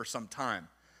Damascus for some time.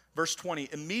 Verse 20,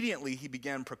 immediately he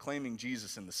began proclaiming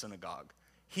Jesus in the synagogue.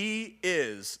 He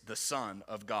is the Son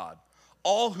of God.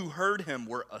 All who heard him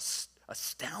were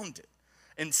astounded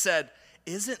and said,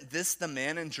 isn't this the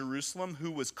man in Jerusalem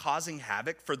who was causing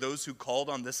havoc for those who called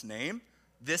on this name?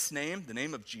 This name, the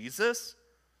name of Jesus?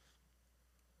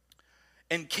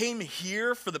 And came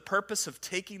here for the purpose of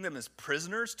taking them as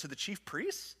prisoners to the chief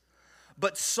priests?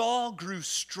 But Saul grew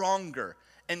stronger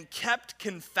and kept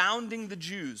confounding the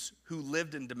Jews who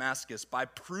lived in Damascus by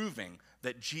proving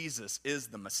that Jesus is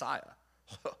the Messiah.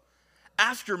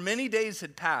 After many days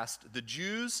had passed, the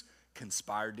Jews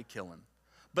conspired to kill him.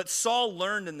 But Saul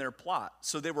learned in their plot,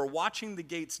 so they were watching the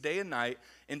gates day and night,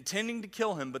 intending to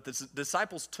kill him, but the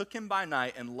disciples took him by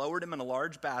night and lowered him in a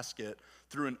large basket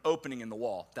through an opening in the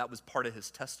wall. That was part of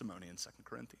his testimony in 2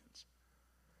 Corinthians.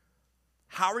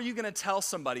 How are you going to tell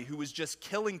somebody who was just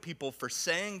killing people for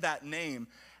saying that name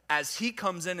as he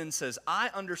comes in and says, I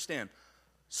understand.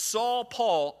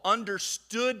 Paul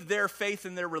understood their faith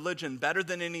and their religion better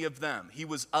than any of them. He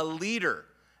was a leader.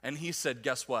 And he said,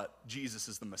 guess what? Jesus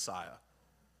is the Messiah.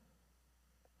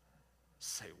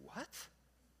 Say what?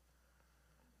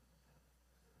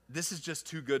 This is just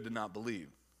too good to not believe.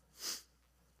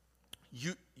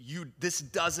 This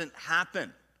doesn't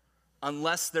happen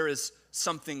unless there is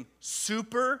something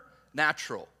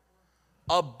supernatural,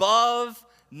 above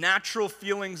natural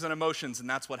feelings and emotions, and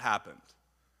that's what happened.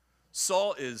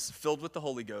 Saul is filled with the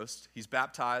Holy Ghost. He's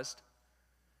baptized,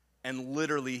 and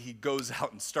literally he goes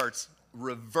out and starts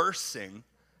reversing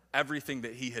everything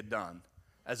that he had done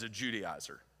as a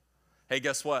Judaizer. Hey,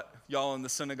 guess what? Y'all in the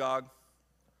synagogue,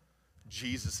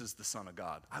 Jesus is the Son of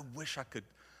God. I wish I could.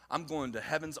 I'm going to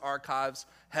heaven's archives,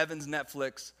 heaven's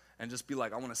Netflix, and just be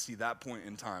like, I want to see that point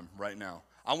in time right now.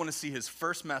 I want to see his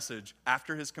first message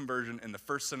after his conversion in the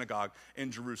first synagogue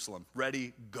in Jerusalem.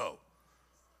 Ready, go.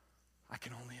 I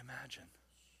can only imagine.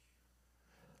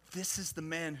 This is the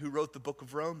man who wrote the book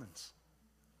of Romans.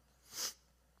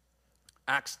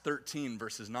 Acts 13,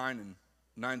 verses 9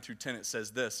 through 10, it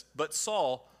says this, but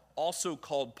Saul, also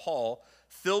called Paul,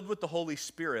 filled with the Holy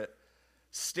Spirit,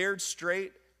 stared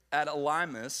straight at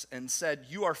Elymas and said,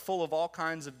 you are full of all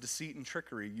kinds of deceit and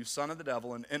trickery, you son of the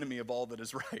devil and enemy of all that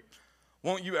is right.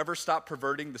 Won't you ever stop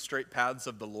perverting the straight paths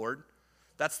of the Lord?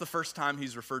 That's the first time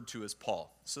he's referred to as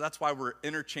Paul. So that's why we're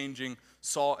interchanging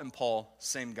Saul and Paul,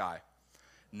 same guy.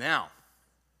 Now,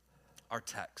 our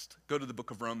text. Go to the book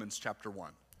of Romans chapter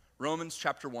 1. Romans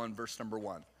chapter 1, verse number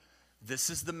 1. This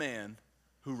is the man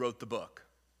who wrote the book.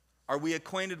 Are we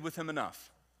acquainted with him enough?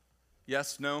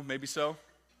 Yes, no, maybe so?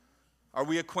 Are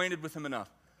we acquainted with him enough?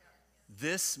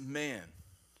 This man,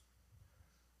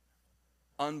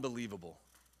 unbelievable,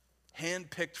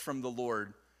 handpicked from the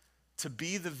Lord to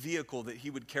be the vehicle that he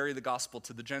would carry the gospel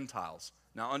to the Gentiles.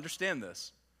 Now understand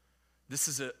this. This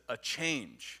is a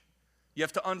change. You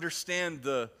have to understand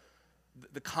the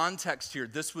context here.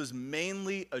 This was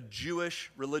mainly a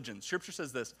Jewish religion. Scripture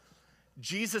says this,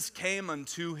 Jesus came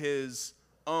unto his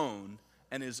own,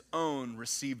 and his own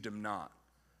received him not.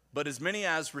 But as many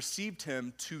as received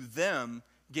him, to them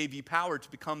gave he power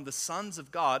to become the sons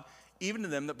of God, even to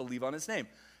them that believe on his name.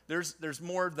 There's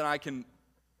more than I can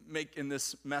make in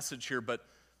this message here, but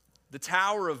the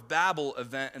Tower of Babel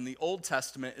event in the Old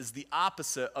Testament is the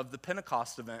opposite of the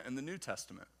Pentecost event in the New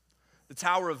Testament. The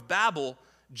Tower of Babel,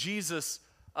 Jesus,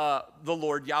 the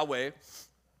Lord, Yahweh,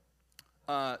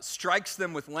 strikes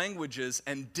them with languages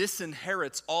and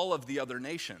disinherits all of the other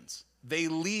nations. They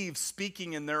leave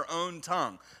speaking in their own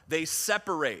tongue. They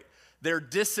separate. They're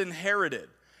disinherited.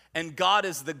 And God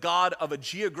is the God of a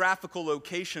geographical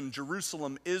location,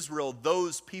 Jerusalem, Israel,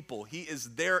 those people. He is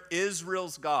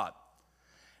Israel's God.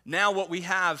 Now what we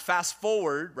have, fast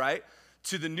forward, right,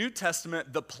 to the New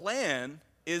Testament, the plan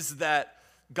is that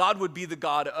God would be the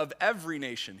God of every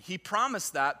nation. He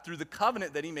promised that through the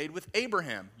covenant that he made with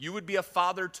Abraham. You would be a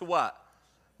father to what?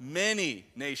 Many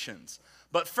nations.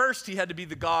 But first he had to be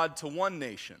the God to one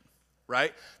nation,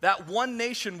 right? That one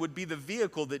nation would be the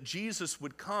vehicle that Jesus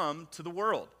would come to the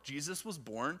world. Jesus was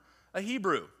born a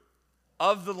Hebrew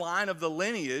of the line of the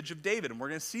lineage of David, and we're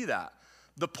going to see that.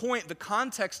 The point, the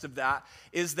context of that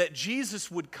is that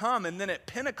Jesus would come, and then at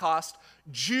Pentecost,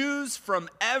 Jews from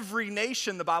every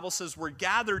nation, the Bible says, were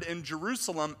gathered in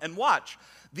Jerusalem. And watch,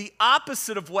 the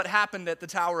opposite of what happened at the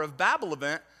Tower of Babel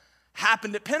event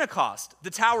happened at Pentecost. The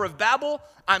Tower of Babel,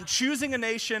 I'm choosing a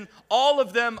nation. All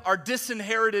of them are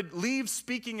disinherited, leave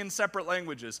speaking in separate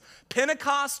languages.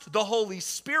 Pentecost, the Holy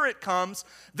Spirit comes.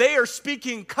 They are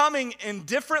speaking, coming in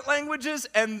different languages.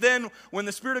 And then when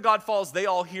the Spirit of God falls, they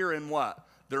all hear in what?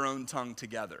 Their own tongue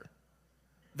together.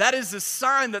 That is a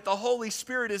sign that the Holy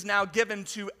Spirit is now given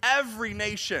to every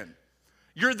nation.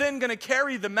 You're then going to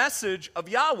carry the message of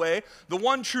Yahweh, the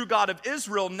one true God of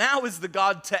Israel, now is the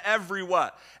God to every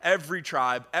what? Every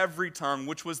tribe, every tongue,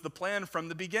 which was the plan from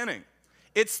the beginning.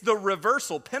 It's the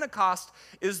reversal. Pentecost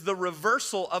is the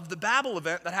reversal of the Babel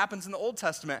event that happens in the Old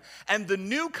Testament. And the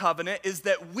new covenant is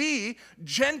that we,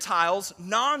 Gentiles,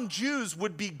 non-Jews,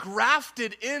 would be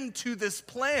grafted into this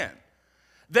plan.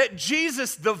 That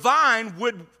Jesus, the vine,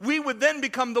 we would then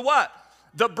become the what?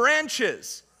 The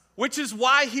branches. Which is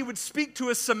why he would speak to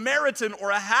a Samaritan or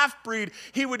a half-breed.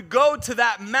 He would go to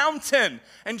that mountain,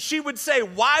 and she would say,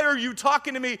 why are you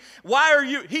talking to me? Why are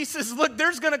you? He says, look,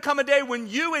 there's going to come a day when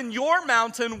you in your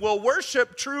mountain will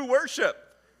worship true worship.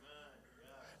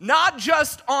 Not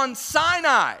just on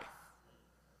Sinai,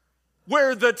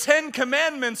 where the 10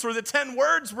 commandments or the 10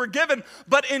 words were given,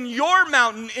 but in your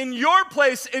mountain, in your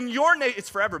place, in your nation. It's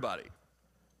for everybody.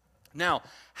 Now,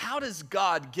 how does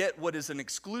God get what is an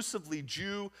exclusively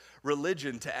Jew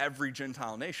religion to every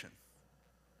Gentile nation?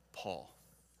 Paul.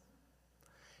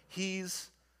 He's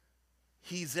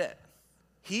it.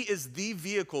 He is the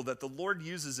vehicle that the Lord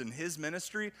uses in his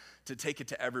ministry to take it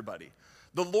to everybody.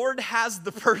 The Lord has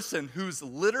the person who's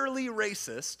literally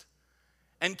racist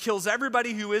and kills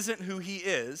everybody who isn't who he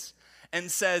is and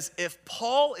says, if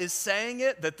Paul is saying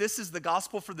it, that this is the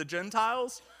gospel for the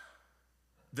Gentiles,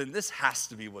 then this has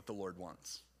to be what the Lord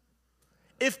wants.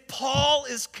 If Paul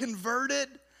is converted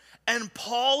and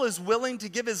Paul is willing to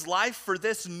give his life for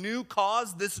this new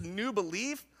cause, this new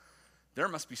belief, there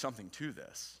must be something to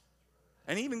this.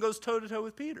 And he even goes toe-to-toe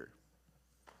with Peter.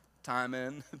 Time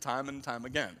and time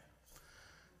again.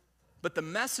 But the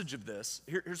message of this,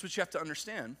 here's what you have to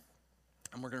understand,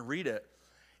 and we're going to read it,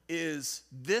 is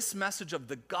this message of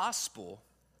the gospel,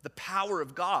 the power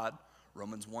of God,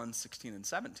 Romans 1, 16 and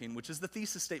 17, which is the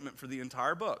thesis statement for the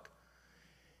entire book,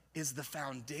 is the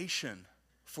foundation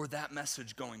for that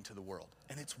message going to the world.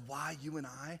 And it's why you and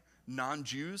I,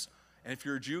 non-Jews, and if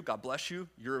you're a Jew, God bless you,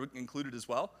 you're included as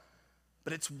well,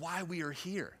 but it's why we are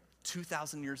here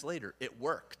 2,000 years later. It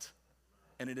worked,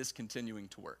 and it is continuing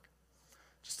to work.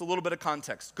 Just a little bit of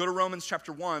context. Go to Romans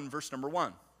chapter 1, verse number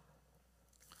 1.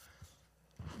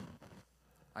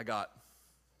 I got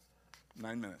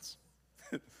 9 minutes.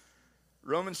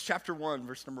 Romans chapter 1,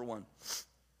 verse number 1.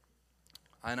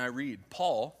 And I read,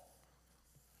 Paul,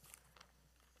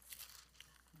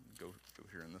 go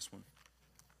here in this one.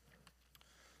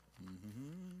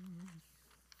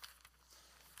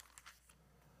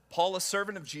 Paul, a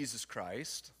servant of Jesus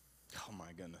Christ. Oh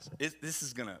my goodness.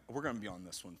 We're going to be on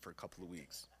this one for a couple of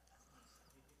weeks.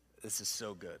 This is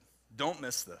so good. Don't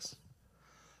miss this.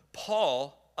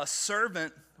 Paul, a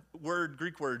servant,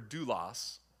 Greek word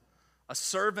doulos, a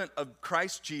servant of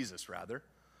Christ Jesus, rather,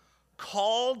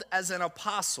 called as an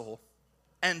apostle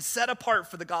and set apart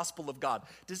for the gospel of God.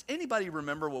 Does anybody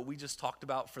remember what we just talked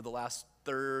about for the last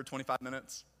 25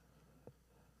 minutes?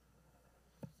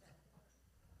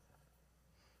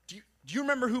 Do you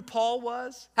remember who Paul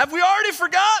was? Have we already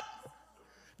forgot?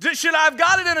 Should I have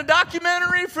got it in a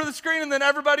documentary for the screen and then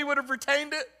everybody would have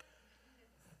retained it?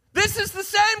 This is the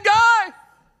same guy.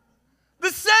 The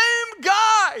same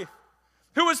guy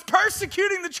who was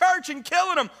persecuting the church and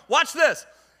killing them. Watch this.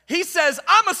 He says,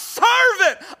 I'm a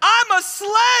servant. I'm a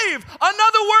slave.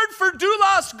 Another word for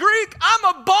doulos, Greek,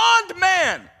 I'm a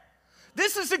bondman.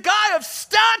 This is a guy of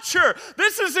stature.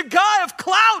 This is a guy of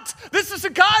clout. This is a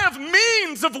guy of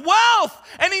means, of wealth.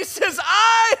 And he says,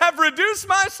 I have reduced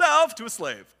myself to a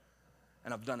slave.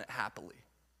 And I've done it happily.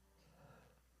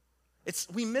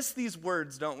 We miss these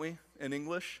words, don't we, in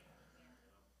English?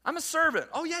 I'm a servant.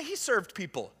 Oh yeah, he served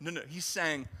people. No, he's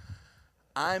saying,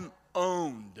 I'm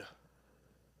owned.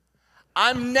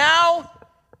 I'm now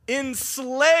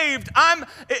enslaved.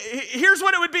 Here's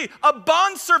what it would be. A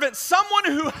bondservant, someone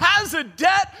who has a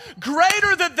debt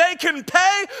greater that they can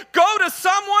pay, go to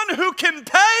someone who can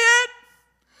pay it,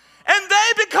 and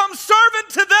they become servant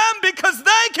to them because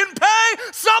they can pay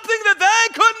something that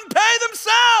they couldn't pay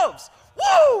themselves.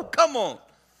 Woo, come on.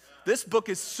 This book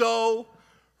is so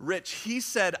rich. He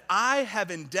said, I have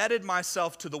indebted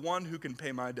myself to the one who can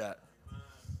pay my debt.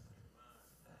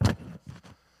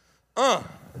 I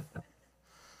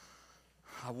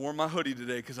wore my hoodie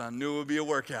today because I knew it would be a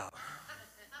workout.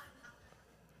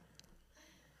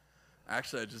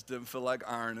 Actually, I just didn't feel like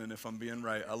ironing, if I'm being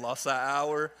right. I lost that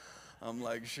hour I'm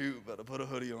like, shoot, better put a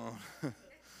hoodie on.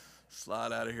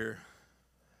 Slide out of here.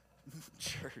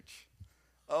 Church.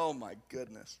 Oh my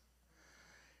goodness.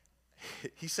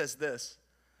 He says this,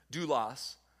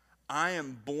 doulos, I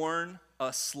am born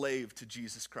a slave to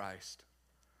Jesus Christ.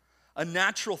 A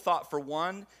natural thought for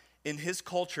one in his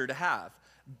culture to have,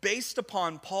 based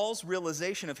upon Paul's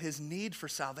realization of his need for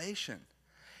salvation.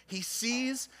 He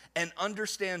sees and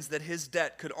understands that his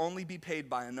debt could only be paid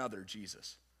by another,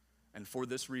 Jesus. And for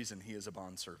this reason, he is a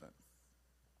bondservant.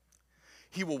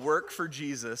 He will work for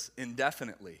Jesus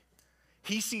indefinitely.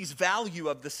 He sees value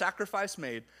of the sacrifice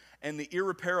made and the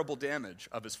irreparable damage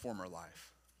of his former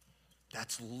life.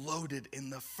 That's loaded in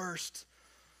the first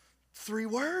 3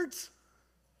 words.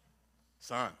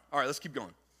 Son. All right, let's keep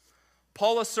going.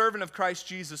 Paul, a servant of Christ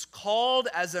Jesus, called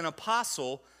as an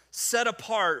apostle, set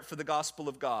apart for the gospel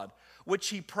of God, which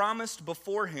he promised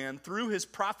beforehand through his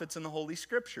prophets in the Holy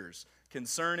Scriptures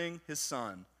concerning his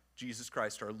Son, Jesus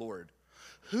Christ our Lord,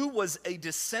 who was a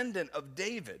descendant of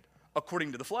David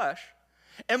according to the flesh,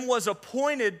 and was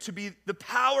appointed to be the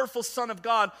powerful Son of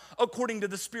God according to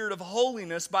the Spirit of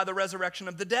holiness by the resurrection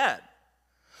of the dead.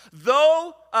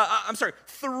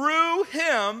 Through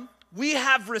him we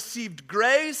have received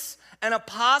grace and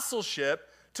apostleship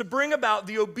to bring about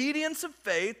the obedience of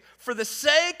faith for the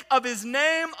sake of his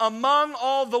name among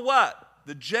all the what?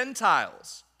 The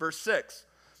Gentiles. Verse 6.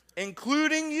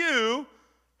 Including you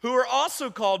who are also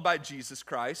called by Jesus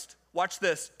Christ. Watch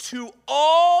this. To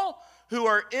all who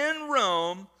are in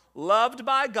Rome, loved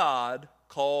by God,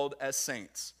 called as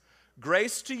saints.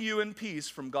 Grace to you and peace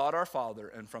from God our Father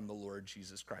and from the Lord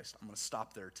Jesus Christ. I'm going to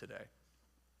stop there today.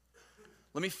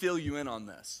 Let me fill you in on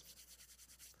this.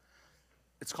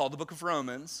 It's called the book of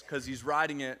Romans because he's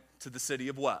writing it to the city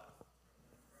of what?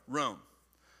 Rome.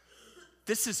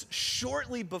 This is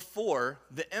shortly before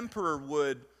the emperor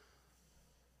would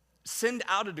send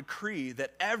out a decree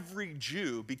that every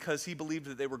Jew, because he believed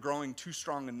that they were growing too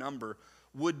strong in number,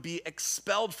 would be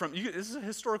expelled from, this is a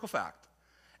historical fact.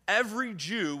 Every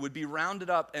Jew would be rounded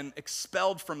up and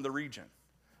expelled from the region,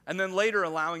 and then later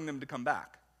allowing them to come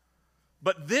back.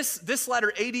 But this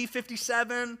letter, AD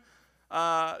 57,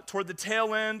 toward the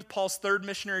tail end, Paul's third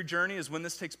missionary journey is when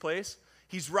this takes place.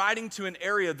 He's writing to an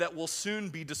area that will soon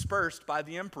be dispersed by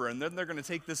the emperor, and then they're going to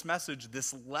take this message,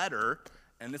 this letter,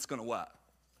 and it's going to what?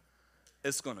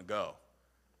 It's going to go.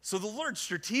 So the Lord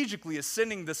strategically is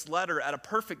sending this letter at a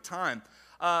perfect time.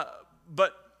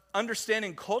 But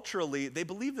understanding culturally, they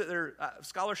believe that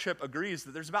scholarship agrees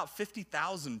that there's about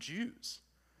 50,000 Jews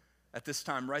at this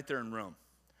time right there in Rome.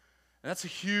 And that's a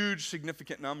huge,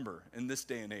 significant number in this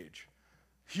day and age.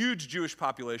 Huge Jewish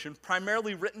population,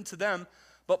 primarily written to them.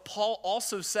 But Paul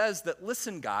also says that,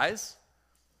 listen, guys,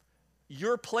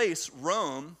 your place,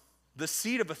 Rome, the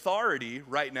seat of authority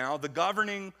right now, the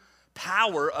governing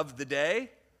power of the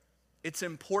day, it's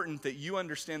important that you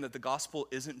understand that the gospel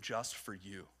isn't just for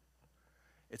you.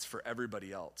 It's for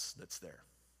everybody else that's there.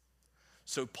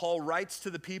 So Paul writes to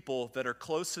the people that are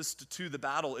closest to the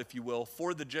battle, if you will,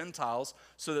 for the Gentiles,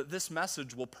 so that this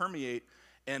message will permeate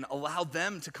and allow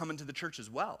them to come into the church as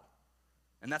well.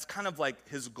 And that's kind of like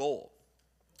his goal.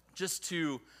 Just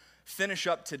to finish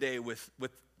up today with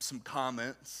some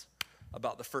comments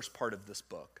about the first part of this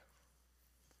book.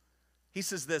 He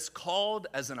says this, called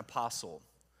as an apostle.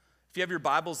 If you have your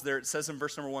Bibles there, it says in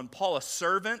verse number 1, Paul, a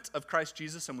servant of Christ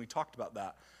Jesus, and we talked about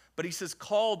that. But he says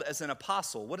called as an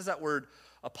apostle. What does that word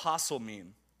apostle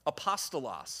mean?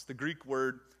 Apostolos, the Greek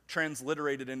word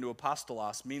transliterated into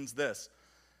apostolos, means this,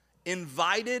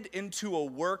 invited into a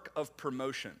work of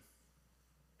promotion.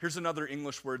 Here's another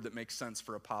English word that makes sense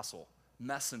for apostle,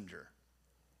 messenger.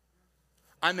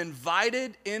 I'm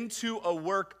invited into a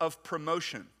work of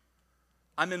promotion.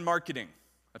 I'm in marketing.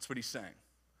 That's what he's saying.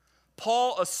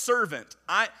 Paul, a servant.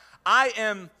 I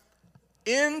am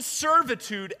in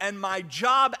servitude, and my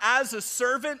job as a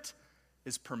servant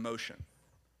is promotion.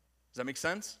 Does that make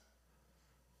sense?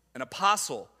 An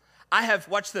apostle.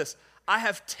 Watch this. I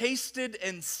have tasted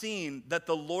and seen that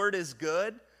the Lord is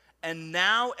good, and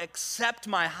now accept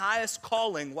my highest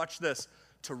calling, watch this,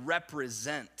 to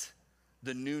represent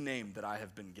the new name that I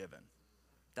have been given.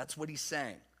 That's what he's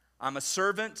saying. I'm a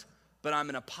servant, but I'm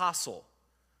an apostle.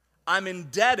 I'm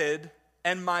indebted,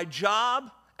 and my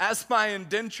job as my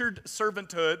indentured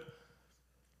servanthood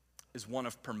is one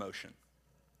of promotion.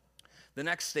 The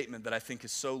next statement that I think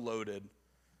is so loaded,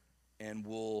 and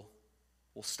we'll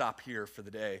stop here for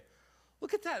the day.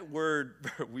 Look at that word.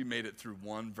 We made it through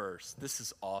one verse. This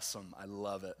is awesome. I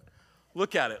love it.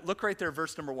 Look at it. Look right there,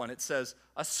 verse number 1. It says,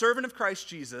 a servant of Christ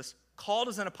Jesus, called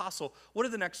as an apostle. What are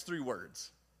the next 3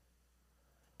 words?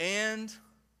 And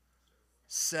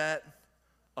set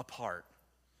apart.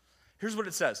 Here's what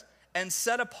it says. And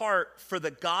set apart for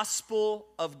the gospel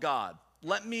of God.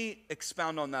 Let me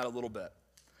expound on that a little bit.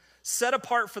 Set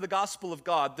apart for the gospel of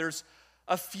God. There's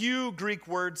a few Greek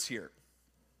words here.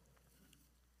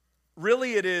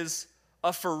 Really, it is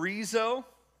aphorizo.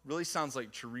 Really sounds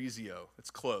like chorizo. It's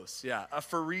close. Yeah,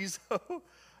 aphorizo.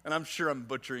 And I'm sure I'm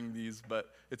butchering these, but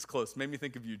it's close. Made me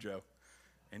think of you, Joe,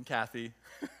 and Kathy.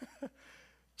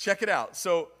 Check it out.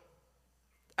 So,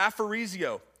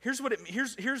 aphorizio.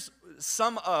 Here's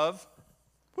some of.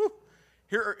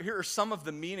 Here are some of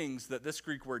the meanings that this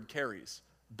Greek word carries.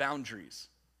 Boundaries.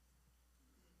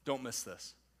 Don't miss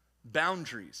this.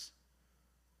 Boundaries.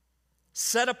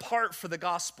 Set apart for the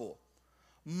gospel.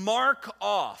 Mark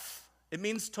off. It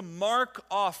means to mark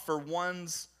off for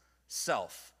one's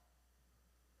self.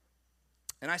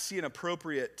 And I see an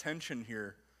appropriate tension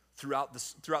here throughout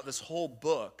this whole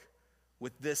book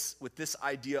with this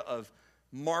idea of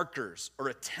markers or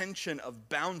a tension of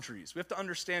boundaries. We have to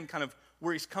understand kind of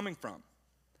where he's coming from.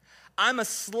 I'm a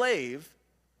slave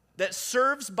that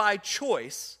serves by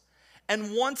choice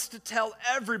and wants to tell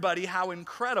everybody how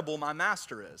incredible my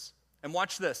master is. And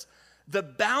watch this. The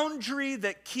boundary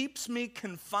that keeps me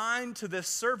confined to this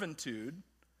servitude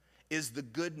is the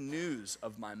good news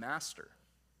of my master.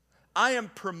 I am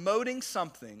promoting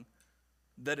something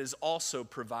that is also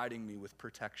providing me with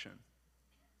protection.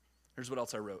 Here's what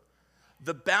else I wrote.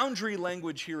 The boundary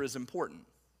language here is important.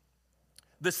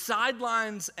 The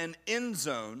sidelines and end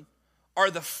zone are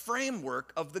the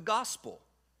framework of the gospel.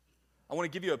 I want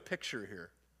to give you a picture here.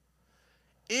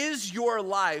 Is your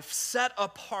life set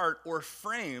apart or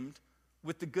framed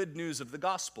with the good news of the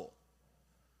gospel?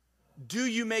 Do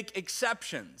you make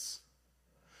exceptions?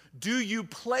 Do you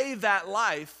play that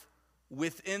life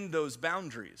within those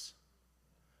boundaries?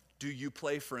 Do you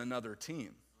play for another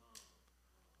team?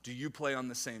 Do you play on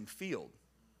the same field?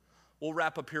 We'll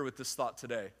wrap up here with this thought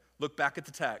today. Look back at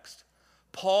the text.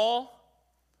 Paul,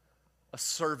 a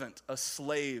servant, a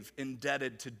slave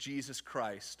indebted to Jesus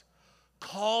Christ,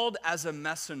 called as a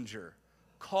messenger,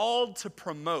 called to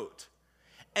promote,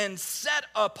 and set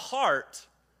apart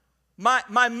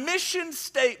my mission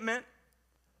statement,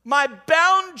 my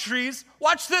boundaries,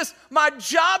 watch this, my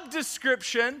job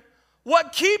description,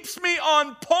 what keeps me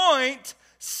on point,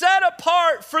 set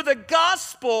apart for the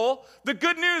gospel, the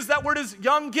good news, that word is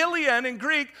euangelion in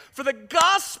Greek, for the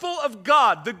gospel of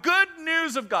God, the good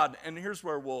news of God. And here's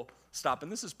where we'll stop,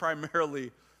 and this is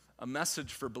primarily a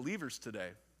message for believers today.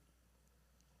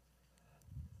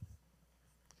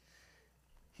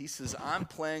 He says, I'm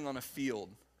playing on a field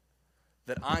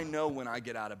that I know when I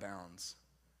get out of bounds,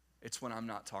 it's when I'm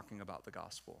not talking about the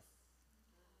gospel.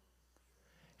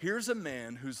 Here's a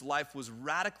man whose life was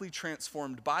radically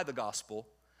transformed by the gospel,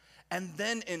 and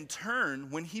then in turn,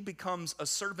 when he becomes a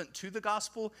servant to the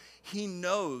gospel, he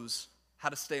knows how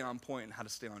to stay on point and how to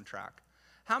stay on track.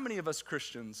 How many of us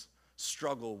Christians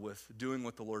struggle with doing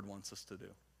what the Lord wants us to do?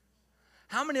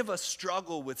 How many of us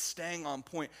struggle with staying on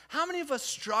point? How many of us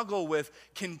struggle with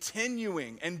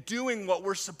continuing and doing what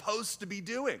we're supposed to be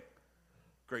doing?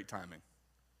 Great timing.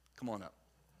 Come on up.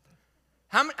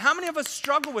 How many of us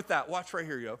struggle with that? Watch right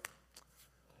here, yo.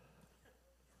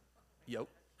 Yo.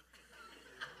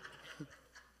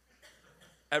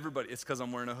 Everybody, it's because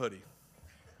I'm wearing a hoodie.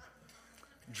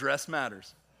 Dress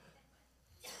matters.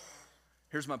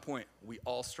 Here's my point. We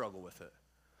all struggle with it.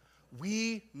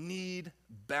 We need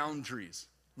boundaries.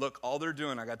 Look, all they're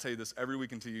doing, I got to tell you this every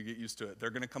week until you get used to it. They're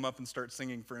going to come up and start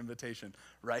singing for invitation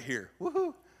right here.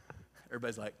 Woohoo.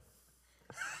 Everybody's like,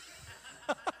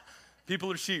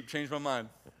 people are sheep, change my mind.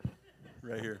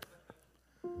 Right here.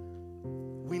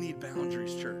 We need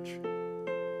boundaries, church.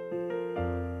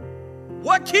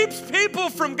 What keeps people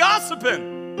from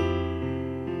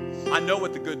gossiping? I know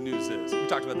what the good news is. We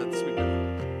talked about that this weekend.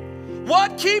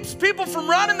 What keeps people from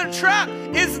running their trap?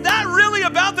 Is that really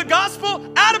about the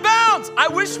gospel? Out of bounds. I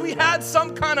wish we had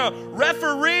some kind of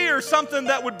referee or something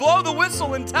that would blow the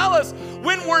whistle and tell us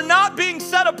when we're not being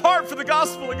set apart for the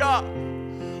gospel of God.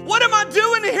 What am I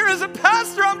doing here as a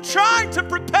pastor? I'm trying to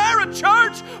prepare a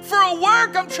church for a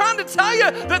work. I'm trying to tell you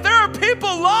that there are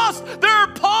people lost. There are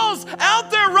Pauls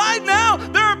out there right now.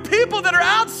 There are people that are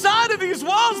outside of these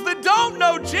walls that don't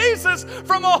know Jesus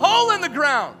from a hole in the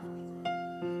ground.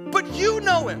 But you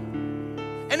know him.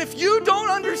 And if you don't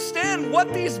understand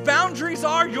what these boundaries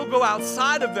are, you'll go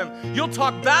outside of them. You'll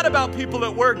talk bad about people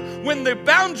at work when the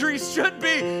boundaries should be.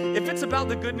 If it's about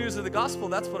the good news of the gospel,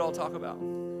 that's what I'll talk about.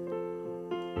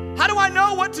 How do I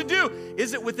know what to do?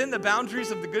 Is it within the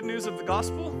boundaries of the good news of the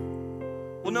gospel?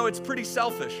 Well, no, it's pretty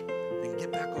selfish. Then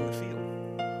get back on the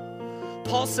field.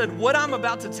 Paul said, what I'm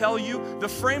about to tell you, the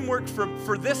framework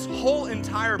for this whole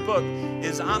entire book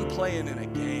is I'm playing in a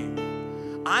game.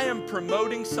 I am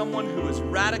promoting someone who has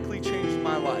radically changed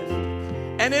my life.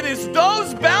 And it is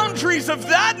those boundaries of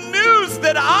that news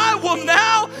that I will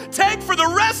now take for the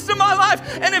rest of my life.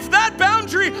 And if that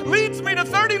boundary leads me to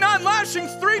 39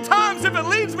 lashings 3 times, if it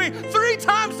leads me 3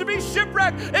 times to be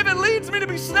shipwrecked, if it leads me to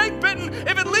be snake bitten,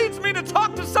 if it leads me to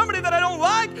talk to somebody that I don't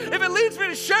like, if it leads me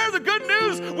to share the good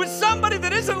news with somebody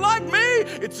that isn't like me,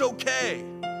 it's okay.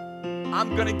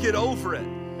 I'm going to get over it.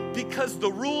 Because the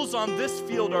rules on this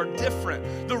field are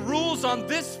different. The rules on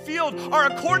this field are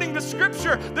according to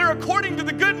Scripture. They're according to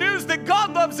the good news that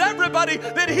God loves everybody,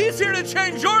 that He's here to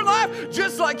change your life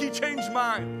just like He changed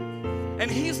mine. And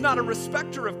He's not a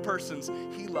respecter of persons.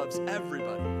 He loves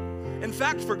everybody. In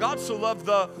fact, for God so loved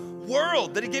the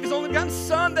world that He gave His only begotten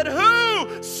Son, that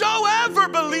whosoever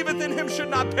believeth in Him should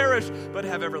not perish, but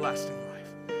have everlasting life.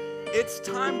 It's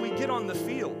time we get on the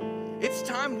field. It's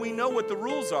time we know what the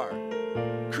rules are.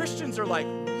 Christians are like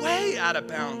way out of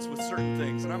bounds with certain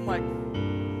things. And I'm like,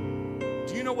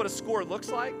 do you know what a score looks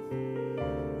like?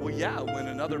 Well, yeah, when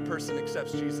another person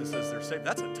accepts Jesus as their Savior,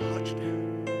 that's a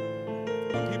touchdown.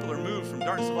 When people are moved from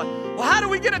darkness to light, well, how do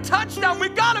we get a touchdown?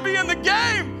 We've got to be in the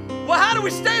game. Well, how do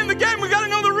we stay in the game? We've got to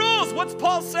know the rules. What's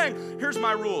Paul saying? Here's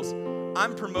my rules.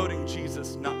 I'm promoting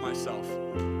Jesus, not myself.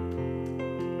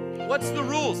 What's the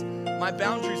rules? My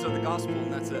boundaries are the gospel,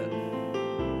 and that's it.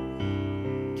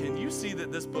 See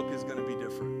that this book is going to be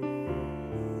different?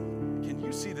 Can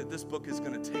you see that this book is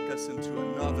going to take us into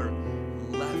another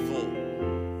level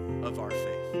of our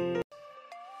faith?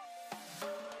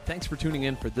 Thanks for tuning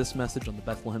in for this message on the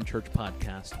Bethlehem Church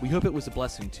Podcast. We hope it was a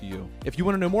blessing to you. If you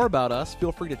want to know more about us,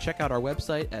 feel free to check out our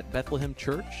website at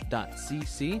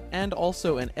bethlehemchurch.cc. And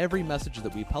also in every message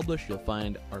that we publish, you'll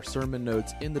find our sermon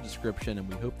notes in the description, and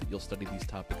we hope that you'll study these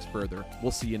topics further.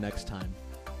 We'll see you next time.